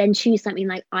 then choose something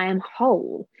like I am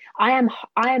whole. I am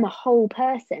a whole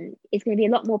person. It's going to be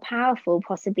a lot more powerful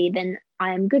possibly than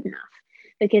I am good enough,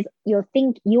 because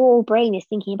your brain is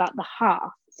thinking about the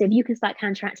half. So if you can start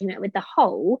counteracting that with the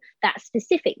whole, that's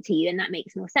specific to you, and that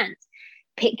makes more sense.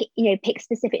 Pick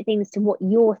specific things to what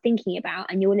you're thinking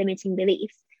about and your limiting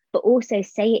beliefs, but also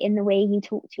say it in the way you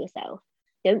talk to yourself.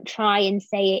 Don't try and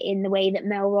say it in the way that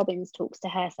Mel Robbins talks to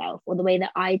herself, or the way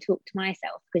that I talk to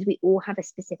myself, because we all have a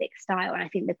specific style. And I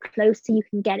think the closer you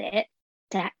can get it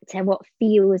to what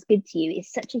feels good to you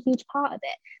is such a huge part of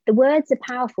it. The words are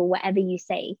powerful, whatever you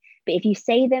say, but if you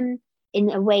say them in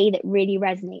a way that really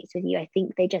resonates with you, I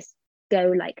think they just go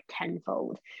like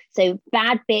tenfold. So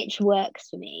bad bitch works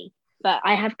for me, but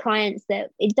I have clients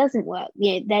that it doesn't work.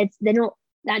 They're not,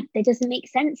 that doesn't make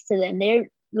sense to them. They don't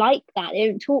like that. They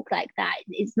don't talk like that.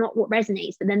 It's not what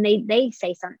resonates. But then they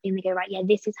say something, they go, right, yeah,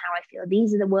 this is how I feel.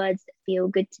 These are the words that feel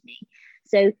good to me.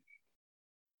 So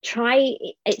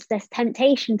it's this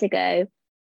temptation to go,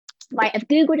 right, I've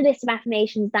Googled a list of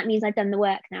affirmations, that means I've done the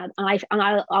work now, and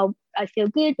I feel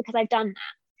good because I've done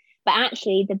that. But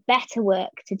actually the better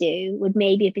work to do would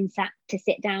maybe have been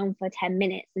sit down for 10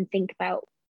 minutes and think about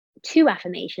 2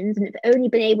 affirmations, and have only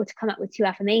been able to come up with 2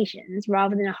 affirmations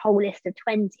rather than a whole list of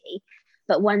 20,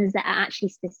 but ones that are actually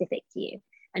specific to you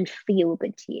and feel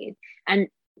good to you. And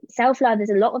self-love, is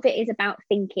a lot of it is about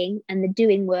thinking and the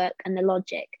doing work and the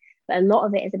logic, but a lot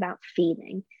of it is about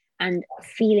feeling. and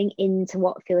feeling into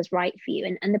what feels right for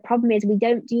you. And the problem is we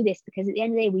don't do this because at the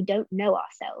end of the day, we don't know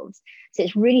ourselves. So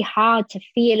it's really hard to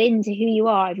feel into who you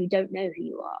are if you don't know who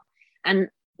you are. And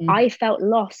I felt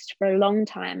lost for a long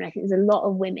time. And I think there's a lot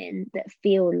of women that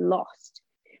feel lost,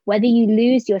 whether you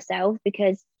lose yourself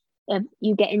because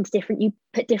you get into you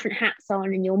put different hats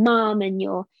on, and your mom and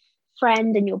your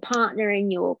friend and your partner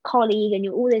and your colleague and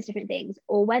all those different things,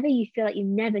 or whether you feel like you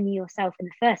never knew yourself in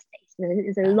the first place. I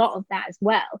think there's a lot of that as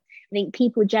well. I think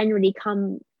people generally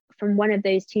come from one of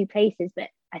those two places, but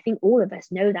I think all of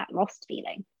us know that lost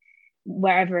feeling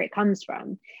wherever it comes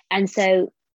from. And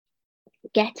so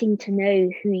getting to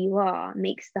know who you are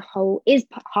is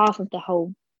half of the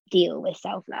whole deal with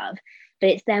self-love. But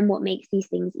it's then what makes these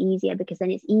things easier, because then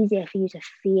it's easier for you to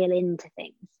feel into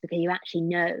things because you actually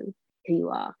know who you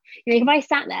are. You know, if I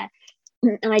sat there,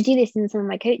 and I do this in some of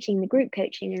my coaching, the group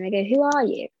coaching, and I go, who are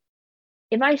you?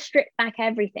 If I strip back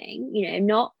everything, you know,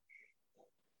 not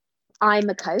I'm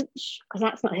a coach, because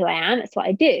that's not who I am, that's what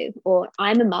I do, or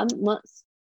I'm a mum, what's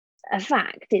a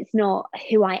fact, it's not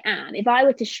who I am. If I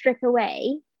were to strip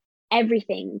away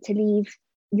everything to leave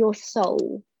your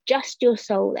soul, just your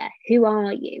soul there, who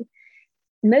are you?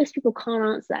 Most people can't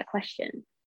answer that question.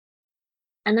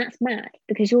 And that's mad,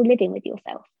 because you're living with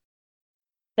yourself.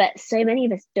 But so many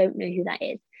of us don't know who that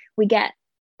is. We get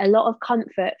a lot of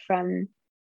comfort from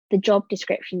the job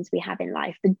descriptions we have in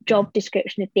life. The job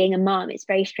description of being a mum, it's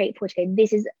very straightforward to go,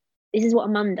 this is what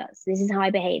a mum does. This is how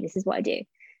I behave. This is what I do.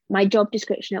 My job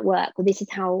description at work, well, this is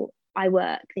how I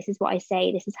work. This is what I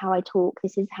say. This is how I talk.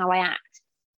 This is how I act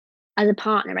as a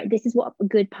partner, right? This is what a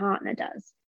good partner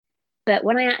does. But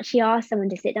when I actually ask someone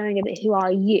to sit down and go, but who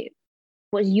are you?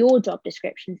 What's your job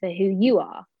description for who you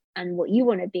are and what you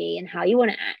want to be and how you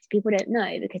want to act? People don't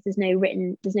know, because there's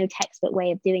no textbook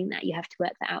way of doing that. You have to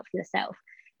work that out for yourself.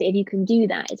 But if you can do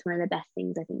that, it's one of the best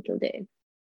things I think you'll do.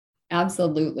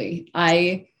 Absolutely.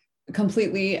 I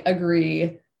completely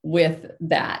agree with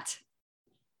that.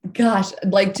 Gosh,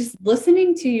 like just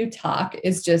listening to you talk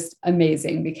is just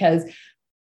amazing, because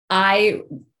I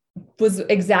was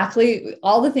exactly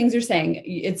all the things you're saying.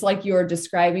 It's like you're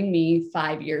describing me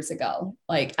 5 years ago.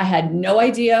 Like I had no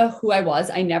idea who I was.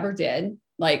 I never did,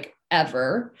 like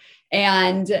ever.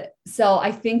 And so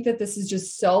I think that this is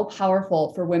just so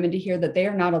powerful for women to hear that they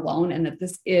are not alone, and that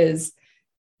this is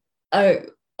a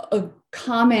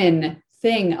common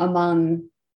thing among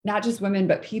not just women,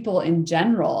 but people in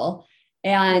general,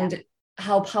 and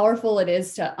how powerful it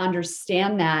is to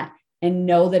understand that and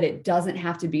know that it doesn't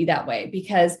have to be that way.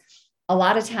 Because a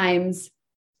lot of times,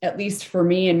 at least for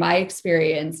me in my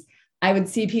experience, I would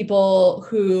see people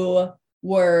who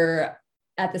were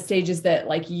at the stages that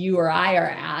like you or I are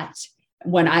at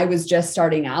when I was just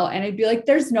starting out. And I'd be like,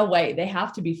 there's no way, they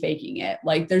have to be faking it.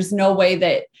 Like, there's no way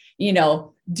that, you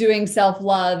know, doing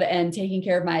self-love and taking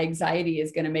care of my anxiety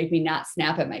is going to make me not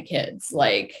snap at my kids.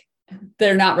 Like,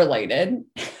 they're not related.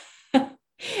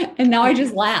 And now I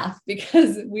just laugh,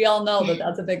 because we all know that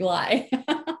that's a big lie.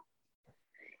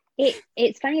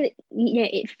 It's funny that, you know,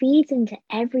 it feeds into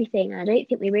everything. I don't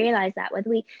think we realize that.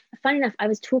 Funny enough, I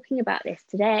was talking about this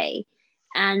today,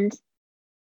 and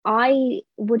I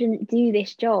wouldn't do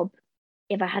this job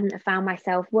if I hadn't have found my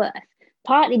self-worth.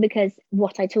 Partly because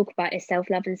what I talk about is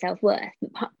self-love and self-worth,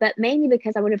 but mainly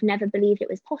because I would have never believed it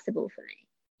was possible for me.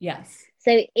 Yes.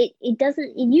 So it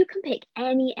doesn't, you can pick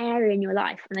any area in your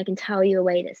life, and I can tell you a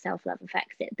way that self-love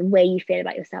affects it. The way you feel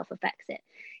about yourself affects it.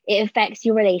 It affects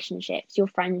your relationships, your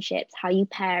friendships, how you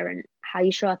parent, how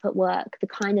you show up at work, the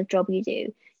kind of job you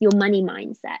do, your money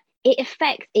mindset.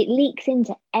 It leaks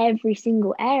into every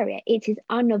single area. It is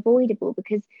unavoidable,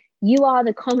 because you are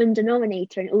the common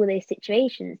denominator in all those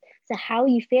situations. So how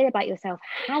you feel about yourself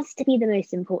has to be the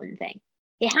most important thing.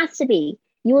 It has to be.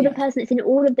 You're the person that's in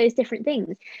all of those different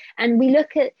things. And we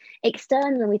look at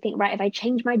external and we think, right, if I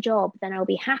change my job, then I'll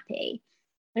be happy.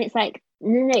 And it's like,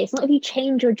 no, it's not if you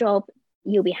change your job,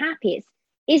 you'll be happy. It's,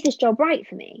 is this job right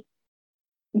for me?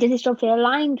 Does this job feel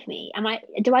aligned for me?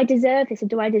 Do I deserve this, or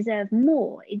do I deserve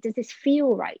more? Does this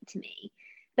feel right to me?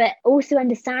 But also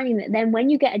understanding that then when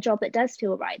you get a job that does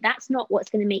feel right, that's not what's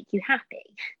going to make you happy.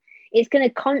 It's going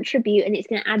to contribute and it's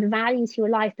going to add value to your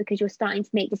life, because you're starting to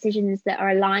make decisions that are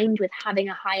aligned with having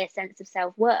a higher sense of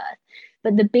self-worth.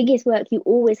 But the biggest work you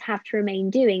always have to remain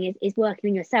doing is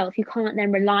working on yourself. You can't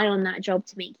then rely on that job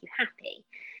to make you happy,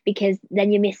 because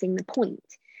then you're missing the point.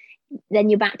 Then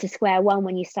you're back to square one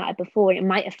when you started before, and it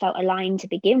might have felt aligned to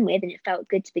begin with and it felt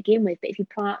good to begin with, but if you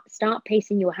start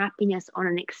placing your happiness on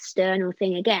an external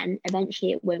thing again,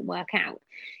 eventually it won't work out.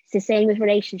 It's the same with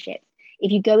relationships.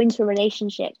 If you go into a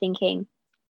relationship thinking,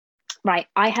 right,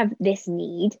 I have this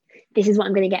need, this is what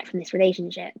I'm going to get from this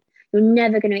relationship, you're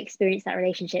never going to experience that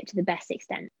relationship to the best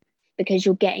extent because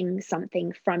you're getting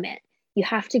something from it. You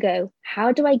have to go,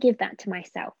 how do I give that to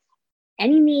myself?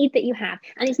 Any need that you have.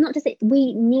 And it's not just that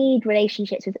we need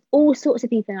relationships with all sorts of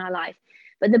people in our life.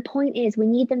 But the point is, we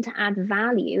need them to add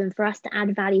value, and for us to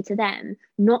add value to them,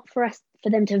 not for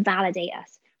them to validate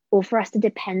us or for us to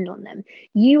depend on them.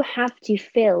 You have to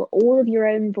fill all of your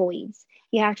own voids.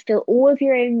 You have to fill all of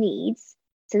your own needs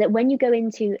so that when you go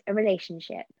into a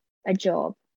relationship, a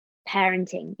job,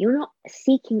 parenting, you're not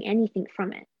seeking anything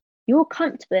from it. You're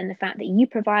comfortable in the fact that you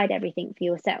provide everything for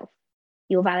yourself.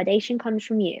 Your validation comes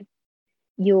from you.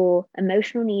 Your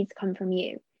emotional needs come from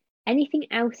you. Anything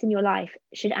else in your life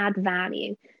should add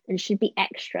value and should be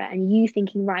extra. And you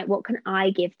thinking, right, what can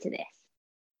I give to this?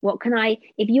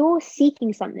 If you're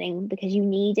seeking something because you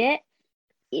need it,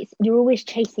 you're always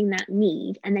chasing that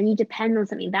need, and then you depend on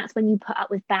something. That's when you put up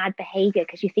with bad behavior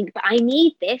because you think, but I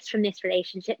need this from this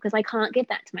relationship because I can't give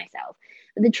that to myself.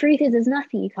 But the truth is, there's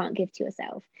nothing you can't give to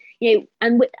yourself.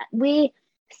 And we're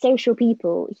social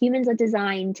people. Humans are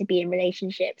designed to be in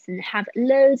relationships and have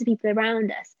loads of people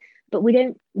around us, but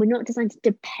we're not designed to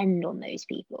depend on those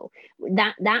people.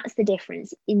 That's the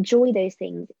difference. Enjoy those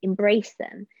things, embrace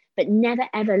them, but never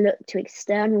ever look to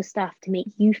external stuff to make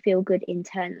you feel good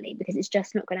internally, because it's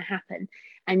just not going to happen.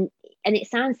 And it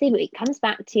sounds silly, but it comes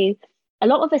back to a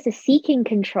lot of us are seeking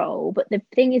control, but the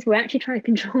thing is, we're actually trying to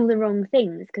control the wrong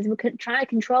things because we're trying to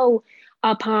control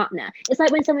our partner. It's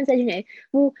like when someone says,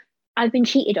 well, I've been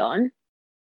cheated on.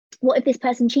 What if this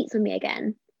person cheats on me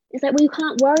again? It's like, well, you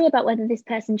can't worry about whether this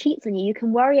person cheats on you. You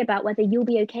can worry about whether you'll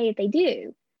be okay if they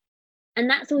do. And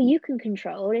that's all you can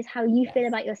control, is how you feel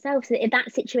about yourself. So that if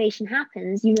that situation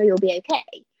happens, you'll be okay.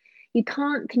 You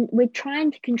can't, we're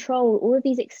trying to control all of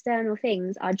these external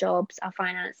things, our jobs, our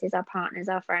finances, our partners,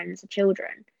 our friends, our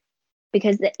children,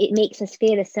 because it makes us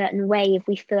feel a certain way if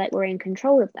we feel like we're in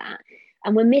control of that.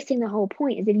 And we're missing the whole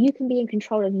point. Is if you can be in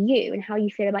control of you and how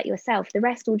you feel about yourself, the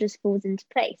rest all just falls into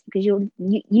place, because you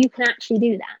can actually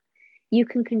do that. You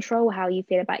can control how you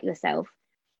feel about yourself.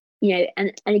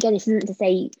 And again, this isn't to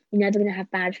say you're never going to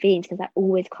have bad feelings, because that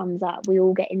always comes up. We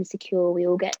all get insecure, we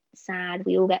all get sad,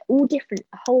 we all get all different,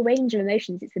 a whole range of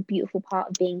emotions. It's a beautiful part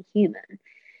of being human.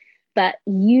 But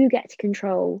you get to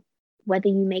control whether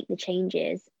you make the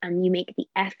changes and you make the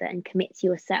effort and commit to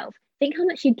yourself. Think how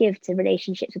much you give to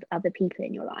relationships with other people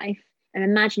in your life, and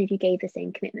imagine if you gave the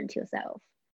same commitment to yourself.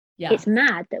 Yeah. It's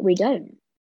mad that we don't,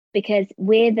 because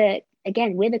we're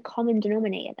the common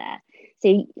denominator there.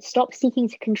 So stop seeking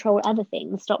to control other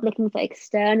things. Stop looking for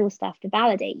external stuff to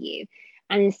validate you,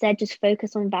 and instead just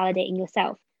focus on validating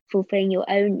yourself, fulfilling your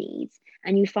own needs.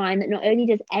 And you find that not only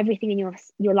does everything in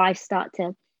your life start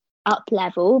to up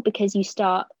level because you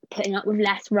start putting up with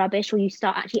less rubbish, or you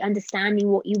start actually understanding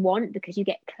what you want because you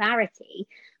get clarity,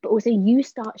 but also you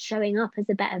start showing up as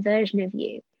a better version of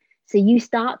you. So you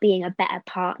start being a better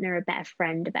partner, a better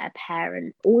friend, a better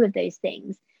parent, all of those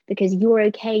things, because you're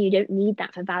okay. You don't need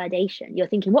that for validation. You're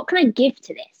thinking, what can I give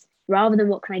to this, rather than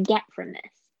what can I get from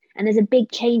this? And there's a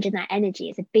big change in that energy.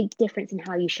 It's a big difference in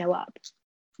how you show up.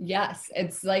 Yes.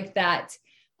 It's like that,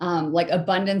 like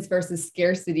abundance versus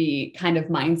scarcity kind of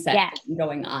mindset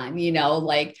going on,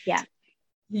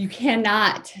 you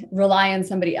cannot rely on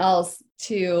somebody else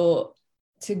to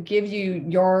give you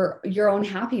your own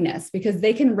happiness, because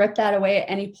they can rip that away at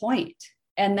any point.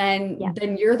 And then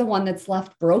you're the one that's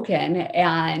left broken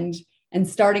and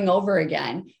starting over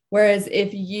again. Whereas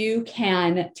if you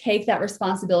can take that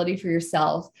responsibility for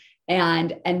yourself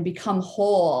and become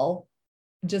whole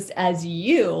just as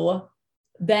you,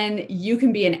 then you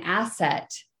can be an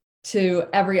asset to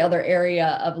every other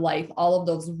area of life, all of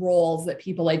those roles that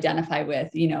people identify with,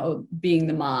 being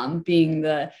the mom, being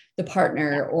the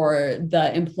partner, or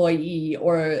the employee,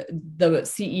 or the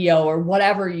CEO, or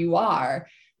whatever you are.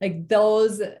 Like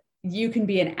those, you can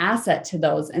be an asset to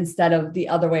those instead of the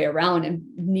other way around and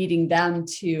needing them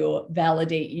to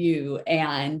validate you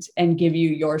and give you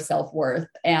your self-worth.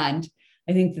 And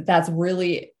I think that that's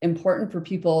really important for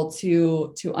people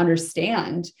to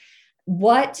understand.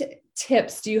 What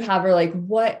tips do you have,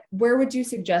 or where would you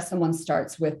suggest someone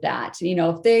starts with that?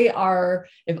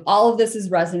 If all of this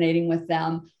is resonating with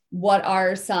them, what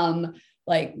are some,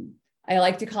 I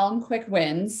like to call them quick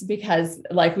wins, because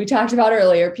like we talked about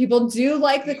earlier, people do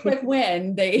like the quick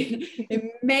win. They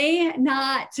may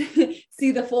not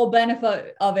see the full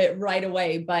benefit of it right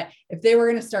away, but if they were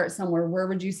going to start somewhere, where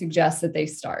would you suggest that they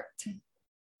start?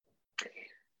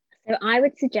 So I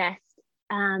would suggest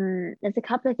there's a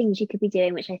couple of things you could be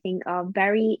doing, which I think are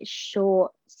very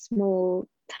short, small,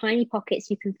 tiny pockets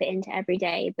you can fit into every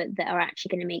day, but that are actually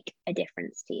going to make a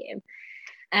difference to you.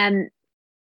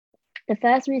 The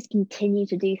first one is continue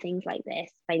to do things like this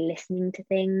by listening to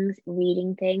things,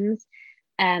 reading things.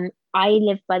 I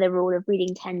live by the rule of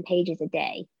reading 10 pages a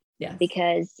day. Yes.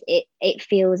 Because it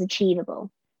feels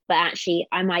achievable. But actually,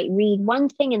 I might read one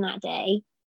thing in that day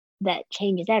that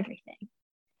changes everything.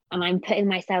 And I'm putting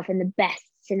myself in the best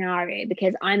scenario,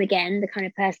 because I'm, again, the kind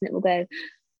of person that will go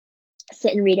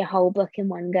sit and read a whole book in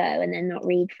one go and then not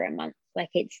read for a month. Like,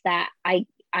 it's that I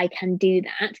can do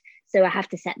that. So I have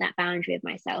to set that boundary of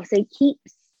myself. So keep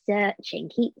searching,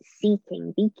 keep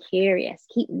seeking, be curious,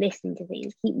 keep listening to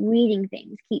things, keep reading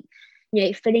things, keep,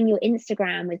 filling your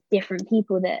Instagram with different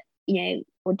people that,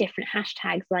 or different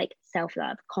hashtags like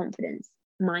self-love, confidence,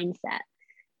 mindset,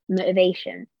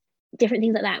 motivation, different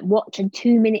things like that. Watch a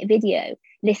 2-minute video,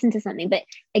 listen to something. But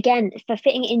again, for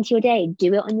fitting it into your day,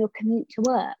 do it on your commute to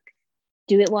work,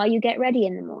 do it while you get ready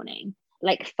in the morning.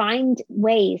 Like, find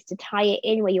ways to tie it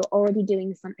in where you're already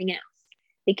doing something else,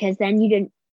 because then you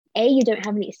don't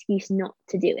have any excuse not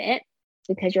to do it,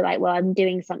 because you're like, well, I'm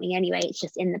doing something anyway, it's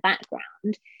just in the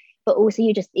background. But also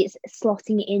it's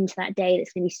slotting it into that day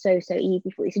that's going to be so, so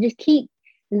easy for you. So just keep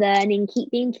learning,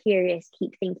 keep being curious,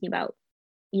 keep thinking about,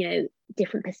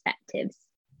 different perspectives,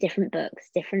 different books,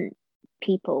 different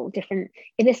people, if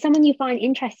there's someone you find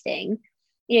interesting,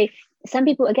 some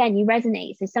people, again, you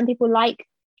resonate. So some people like,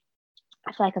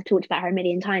 I feel like I've talked about her a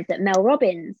million times, but Mel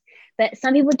Robbins. But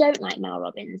some people don't like Mel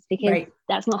Robbins, because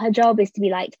that's not her job, is to be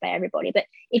liked by everybody. But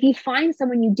if you find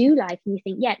someone you do like and you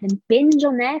think, yeah, then binge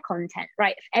on their content,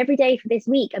 right? Every day for this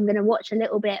week, I'm going to watch a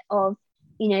little bit of,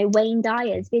 Wayne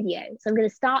Dyer's video. So I'm going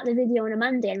to start the video on a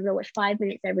Monday and I'm going to watch 5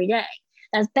 minutes every day.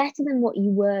 That's better than what you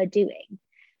were doing.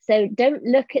 So don't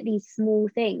look at these small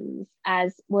things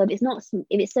as, well, if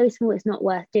it's so small, it's not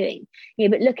worth doing.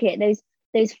 But look at it,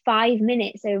 those 5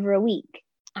 minutes over a week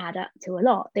add up to a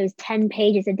lot. Those 10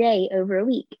 pages a day over a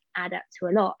week add up to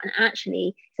a lot. And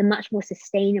actually, it's a much more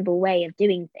sustainable way of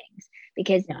doing things,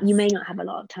 because you may not have a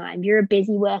lot of time. You're a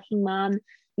busy working mum,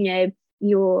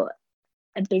 you're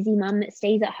a busy mum that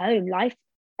stays at home. Life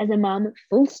as a mum,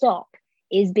 full stop,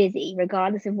 is busy,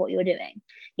 regardless of what you're doing.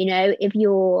 If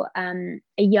you're a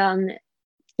young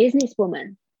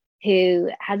businesswoman who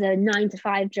has a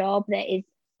 9-to-5 job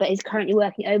but is currently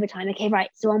working overtime. Okay, right.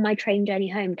 So on my train journey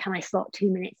home, can I slot 2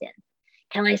 minutes in?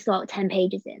 Can I slot 10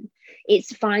 pages in?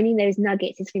 It's finding those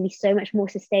nuggets. It's going to be so much more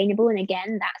sustainable. And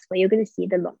again, that's where you're going to see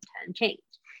the long-term change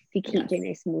if you keep doing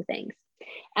those small things.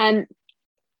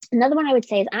 Another one I would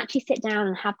say is actually sit down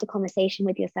and have the conversation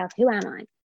with yourself. Who am I?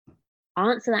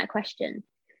 Answer that question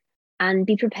and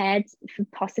be prepared for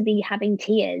possibly having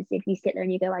tears if you sit there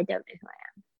and you go, I don't know who I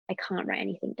am. I can't write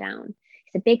anything down.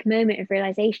 It's a big moment of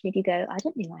realization if you go, I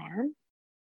don't know who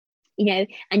I am.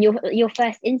 And your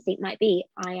first instinct might be,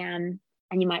 I am,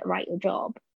 and you might write your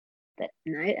job. But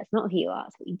no, that's not who you are,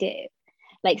 that's what you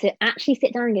do. So actually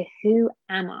sit down and go, who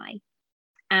am I?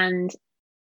 And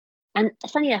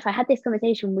funny enough, I had this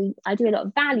conversation. I do a lot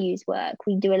of values work.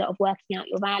 We do a lot of working out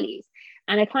your values.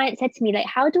 And a client said to me,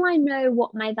 how do I know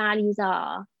what my values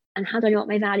are? And how do I know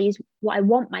what I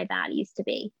want my values to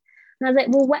be? And I was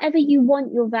like, well, whatever you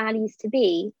want your values to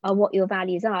be are what your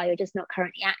values are. You're just not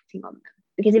currently acting on them.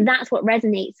 Because if that's what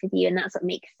resonates with you and that's what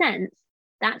makes sense,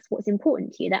 that's what's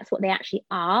important to you. That's what they actually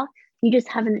are. You just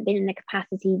haven't been in the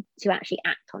capacity to actually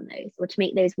act on those or to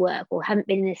make those work, or haven't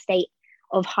been in a state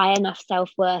of high enough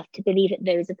self-worth to believe that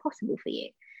those are possible for you.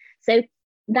 So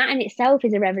that in itself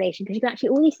is a revelation, because you can actually,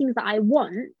 all these things that I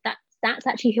want, that's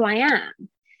actually who I am.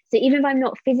 So even if I'm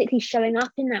not physically showing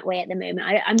up in that way at the moment,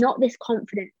 I'm not this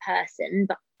confident person,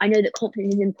 but I know that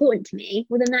confidence is important to me.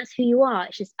 Well, then that's who you are.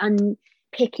 It's just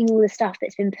unpicking all the stuff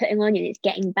that's been putting on you and it's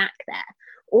getting back there.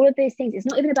 All of those things, it's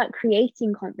not even about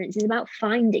creating confidence, it's about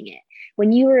finding it.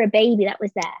 When you were a baby, that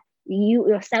was there.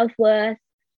 Your self-worth,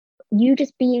 you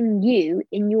just being you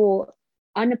in your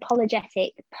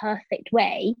unapologetic, perfect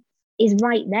way is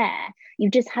right there.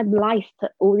 You've just had life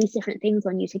put all these different things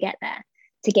on you to get there,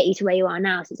 to get you to where you are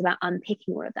now. So it's about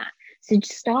unpicking all of that. So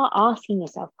just start asking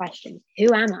yourself questions.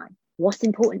 Who am I? What's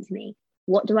important to me?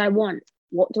 What do I want?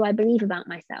 What do I believe about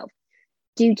myself?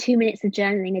 Do 2 minutes of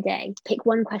journaling a day. Pick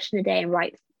one question a day and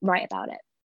write about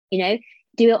it.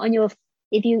 Do it on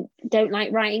if you don't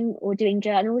like writing or doing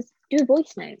journals, do a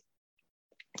voice note.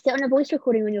 Sit on a voice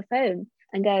recording on your phone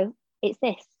and go, it's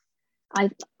this.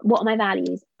 What are my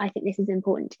values? I think this is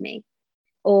important to me.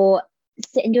 Or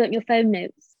sit and do it on your phone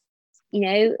notes.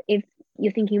 If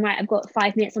you're thinking, right, I've got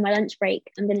 5 minutes on my lunch break,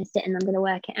 I'm going to sit and I'm going to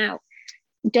work it out.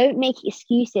 Don't make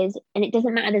excuses. And it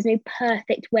doesn't matter. There's no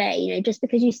perfect way. Just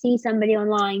because you see somebody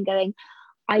online going,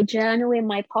 I journal in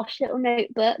my posh little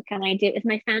notebook and I do it with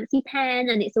my fancy pen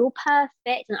and it's all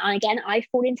perfect. And again, I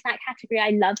fall into that category. I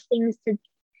love things to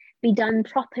be done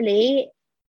properly,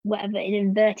 whatever, in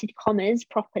inverted commas,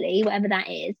 properly, whatever that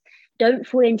is. Don't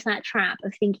fall into that trap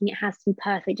of thinking it has to be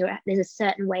perfect or there's a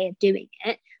certain way of doing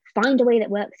it. Find a way that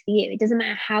works for you. It doesn't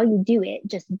matter how you do it,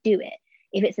 just do it.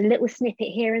 If it's a little snippet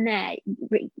here and there,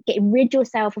 rid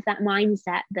yourself of that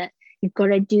mindset that you've got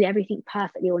to do everything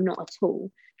perfectly or not at all,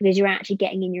 because you're actually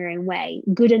getting in your own way.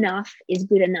 Good enough is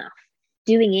good enough.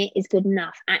 Doing it is good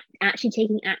enough. Actually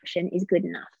taking action is good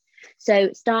enough.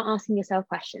 So start asking yourself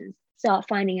questions. Start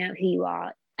finding out who you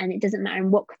are. And it doesn't matter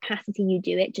in what capacity you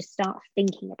do it, just start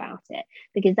thinking about it,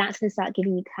 because that's going to start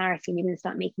giving you clarity, and you're going to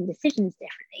start making decisions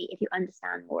differently if you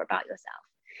understand more about yourself.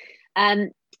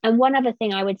 And one other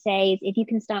thing I would say is, if you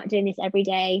can start doing this every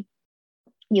day,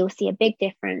 you'll see a big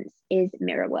difference, is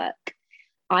mirror work.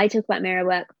 I talk about mirror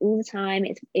work all the time.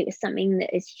 It was something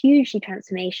that is hugely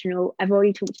transformational. I've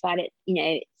already talked about it,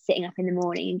 sitting up in the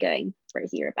morning and going,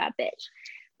 Rosie, you're a bad bitch.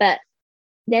 But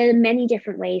there are many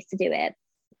different ways to do it.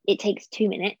 It takes 2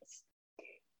 minutes.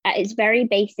 At its very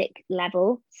basic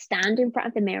level, stand in front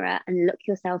of the mirror and look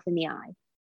yourself in the eye.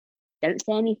 Don't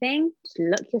say anything, just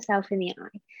look yourself in the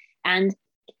eye. And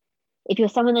if you're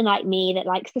someone like me that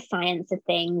likes the science of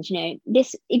things,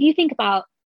 if you think about,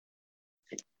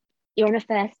 you're on a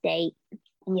first date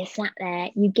and you're sat there,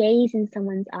 you gaze in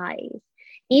someone's eyes.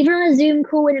 Even on a Zoom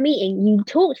call in a meeting, you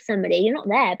talk to somebody, you're not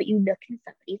there, but you look in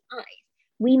somebody's eyes.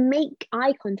 We make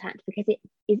eye contact because it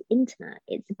is intimate.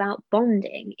 It's about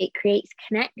bonding. It creates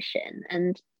connection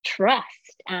and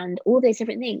trust and all those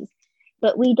different things.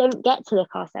 But we don't get to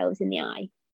look ourselves in the eye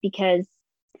because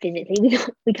physically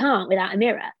we can't without a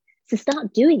mirror. So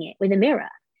start doing it with a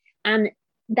mirror. And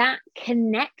that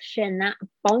connection, that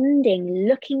bonding,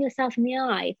 looking yourself in the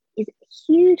eye is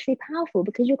hugely powerful,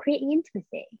 because you're creating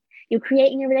intimacy. You're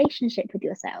creating a relationship with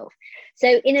yourself. So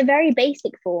in a very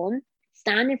basic form,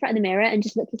 stand in front of the mirror and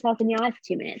just look yourself in the eye for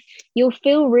 2 minutes. You'll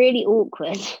feel really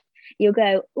awkward. You'll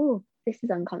go, oh, this is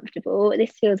uncomfortable.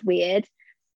 This feels weird.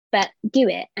 But do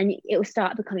it and it will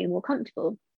start becoming more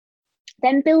comfortable.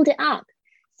 Then build it up.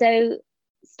 So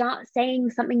start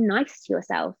saying something nice to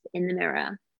yourself in the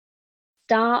mirror.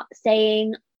 Start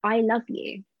saying, I love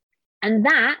you. And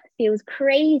that feels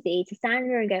crazy to stand in the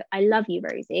mirror and go, I love you,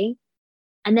 Rosie.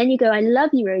 And then you go, I love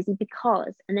you, Rosie,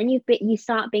 because, and then you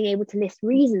start being able to list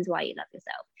reasons why you love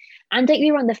yourself. And don't get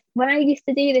me wrong, when I used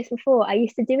to do this before, I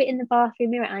used to do it in the bathroom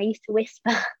mirror and I used to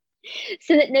whisper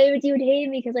so that nobody would hear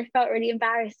me, because I felt really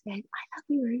embarrassed going, I love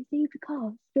you, Rosie,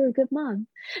 because you're a good mum.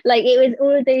 Like, it was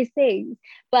all of those things.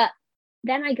 But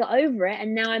then I got over it,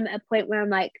 and now I'm at a point where I'm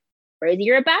like, Rosie,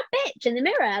 you're a bad bitch in the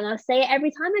mirror. And I'll say it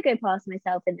every time I go past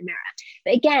myself in the mirror.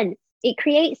 But again, it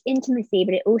creates intimacy,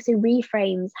 but it also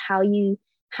reframes how you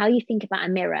think about a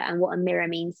mirror and what a mirror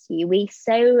means to you. We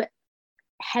so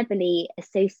heavily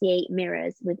associate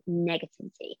mirrors with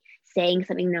negativity, saying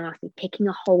something nasty, picking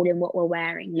a hole in what we're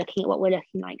wearing, looking at what we're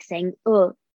looking like, saying,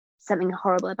 oh, something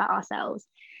horrible about ourselves.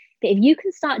 But if you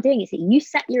can start doing it, so you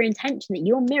set your intention that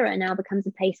your mirror now becomes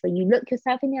a place where you look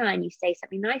yourself in the eye and you say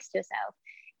something nice to yourself,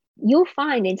 you'll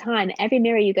find in time, every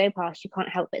mirror you go past, you can't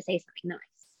help but say something nice.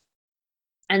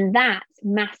 And that's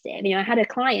massive. I had a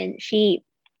client,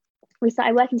 we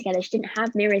started working together. She didn't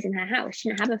have mirrors in her house. She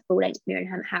didn't have a full-length mirror in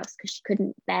her house because she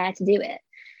couldn't bear to do it.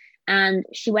 And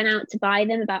she went out to buy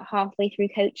them about halfway through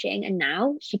coaching. And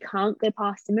now she can't go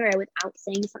past the mirror without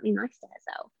saying something nice to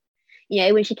herself.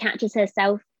 When she catches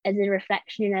herself as a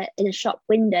reflection in a shop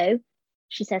window,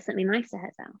 she says something nice to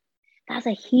herself. That's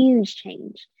a huge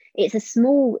change. It's a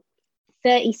small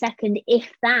 30-second,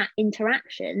 if that,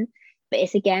 interaction. But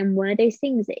it's, again, one of those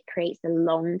things that creates the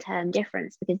long-term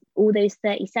difference, because all those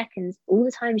 30 seconds, all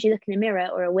the times you look in a mirror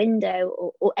or a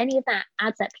window or any of that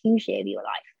adds up hugely over your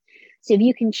life. So if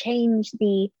you can change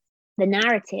the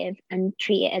narrative and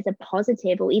treat it as a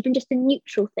positive or even just a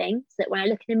neutral thing, so that when I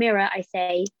look in the mirror, I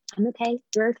say, I'm okay,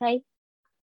 you're okay.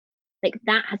 Like,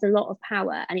 that has a lot of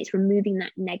power, and it's removing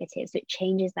that negative. So it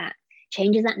changes that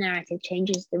narrative,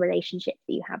 changes the relationship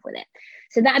that you have with it.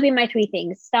 So that would be my 3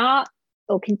 things. Start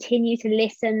or continue to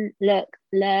listen, look,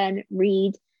 learn,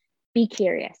 read, be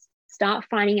curious, start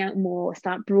finding out more,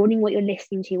 start broadening what you're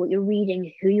listening to, what you're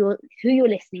reading, who you're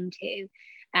listening to,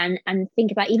 and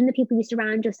think about even the people you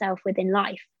surround yourself with in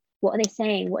life. What are they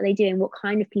saying? What are they doing? What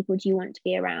kind of people do you want to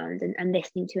be around and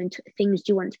listening to, and things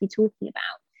do you want to be talking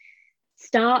about?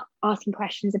 Start asking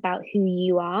questions about who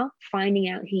you are, finding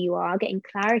out who you are, getting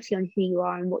clarity on who you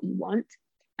are and what you want,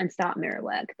 and start mirror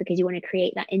work, because you want to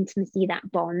create that intimacy,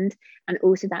 that bond, and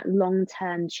also that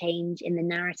long-term change in the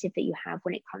narrative that you have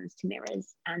when it comes to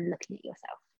mirrors and looking at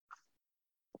yourself.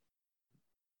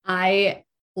 I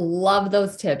Love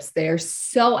those tips. They are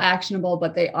so actionable,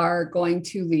 but they are going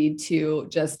to lead to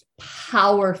just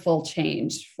powerful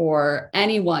change for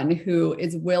anyone who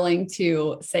is willing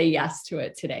to say yes to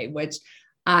it today, which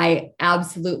I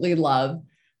absolutely love.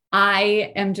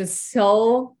 I am just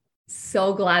so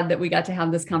glad that we got to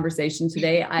have this conversation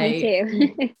today.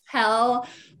 Me too. Tell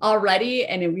already,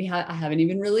 and I haven't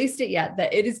even released it yet,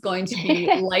 that it is going to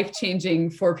be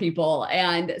life-changing for people.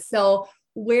 And so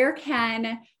where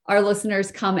can our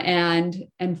listeners come and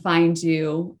find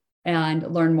you and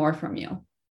learn more from you?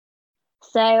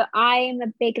 So I'm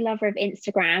a big lover of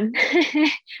Instagram.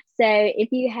 So if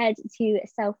you head to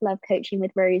Self-Love Coaching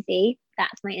with Rosie,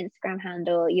 that's my Instagram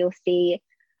handle, you'll see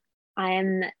I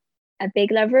am a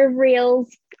big lover of reels.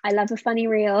 I love a funny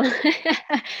reel.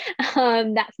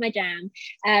 That's my jam.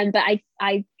 But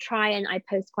I try and I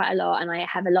post quite a lot, and I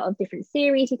have a lot of different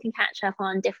series you can catch up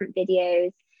on, different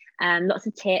videos, lots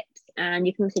of tips. And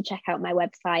you can also check out my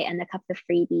website and a couple of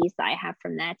freebies that I have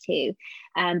from there too.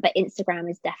 But Instagram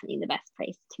is definitely the best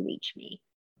place to reach me.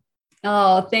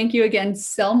 Oh, thank you again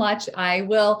so much. I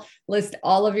will list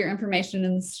all of your information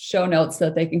in the show notes so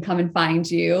that they can come and find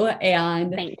you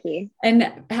and thank you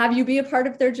and have you be a part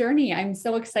of their journey. I'm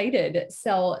so excited.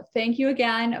 So thank you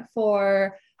again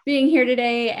for being here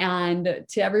today, and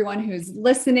to everyone who's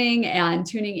listening and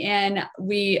tuning in.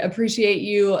 We appreciate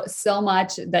you so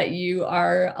much that you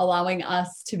are allowing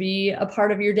us to be a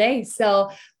part of your day.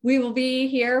 So we will be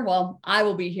here. Well, I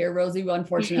will be here. Rosie,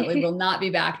 unfortunately, will not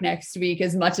be back next week,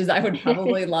 as much as I would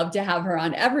probably love to have her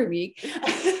on every week.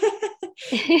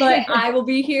 But I will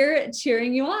be here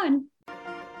cheering you on.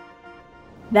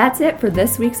 That's it for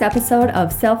this week's episode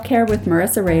of Self-Care with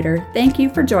Marissa Rader. Thank you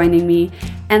for joining me.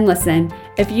 And listen,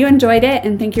 if you enjoyed it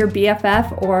and think your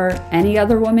BFF or any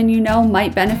other woman you know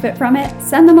might benefit from it,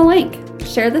 send them a link.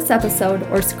 Share this episode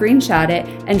or screenshot it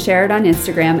and share it on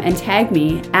Instagram and tag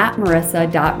me at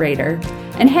marissa.rader.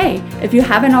 And hey, if you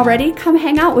haven't already, come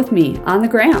hang out with me on the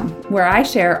gram, where I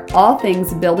share all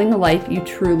things building a life you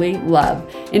truly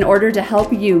love in order to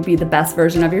help you be the best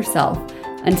version of yourself.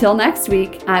 Until next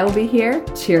week, I will be here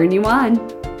cheering you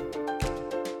on.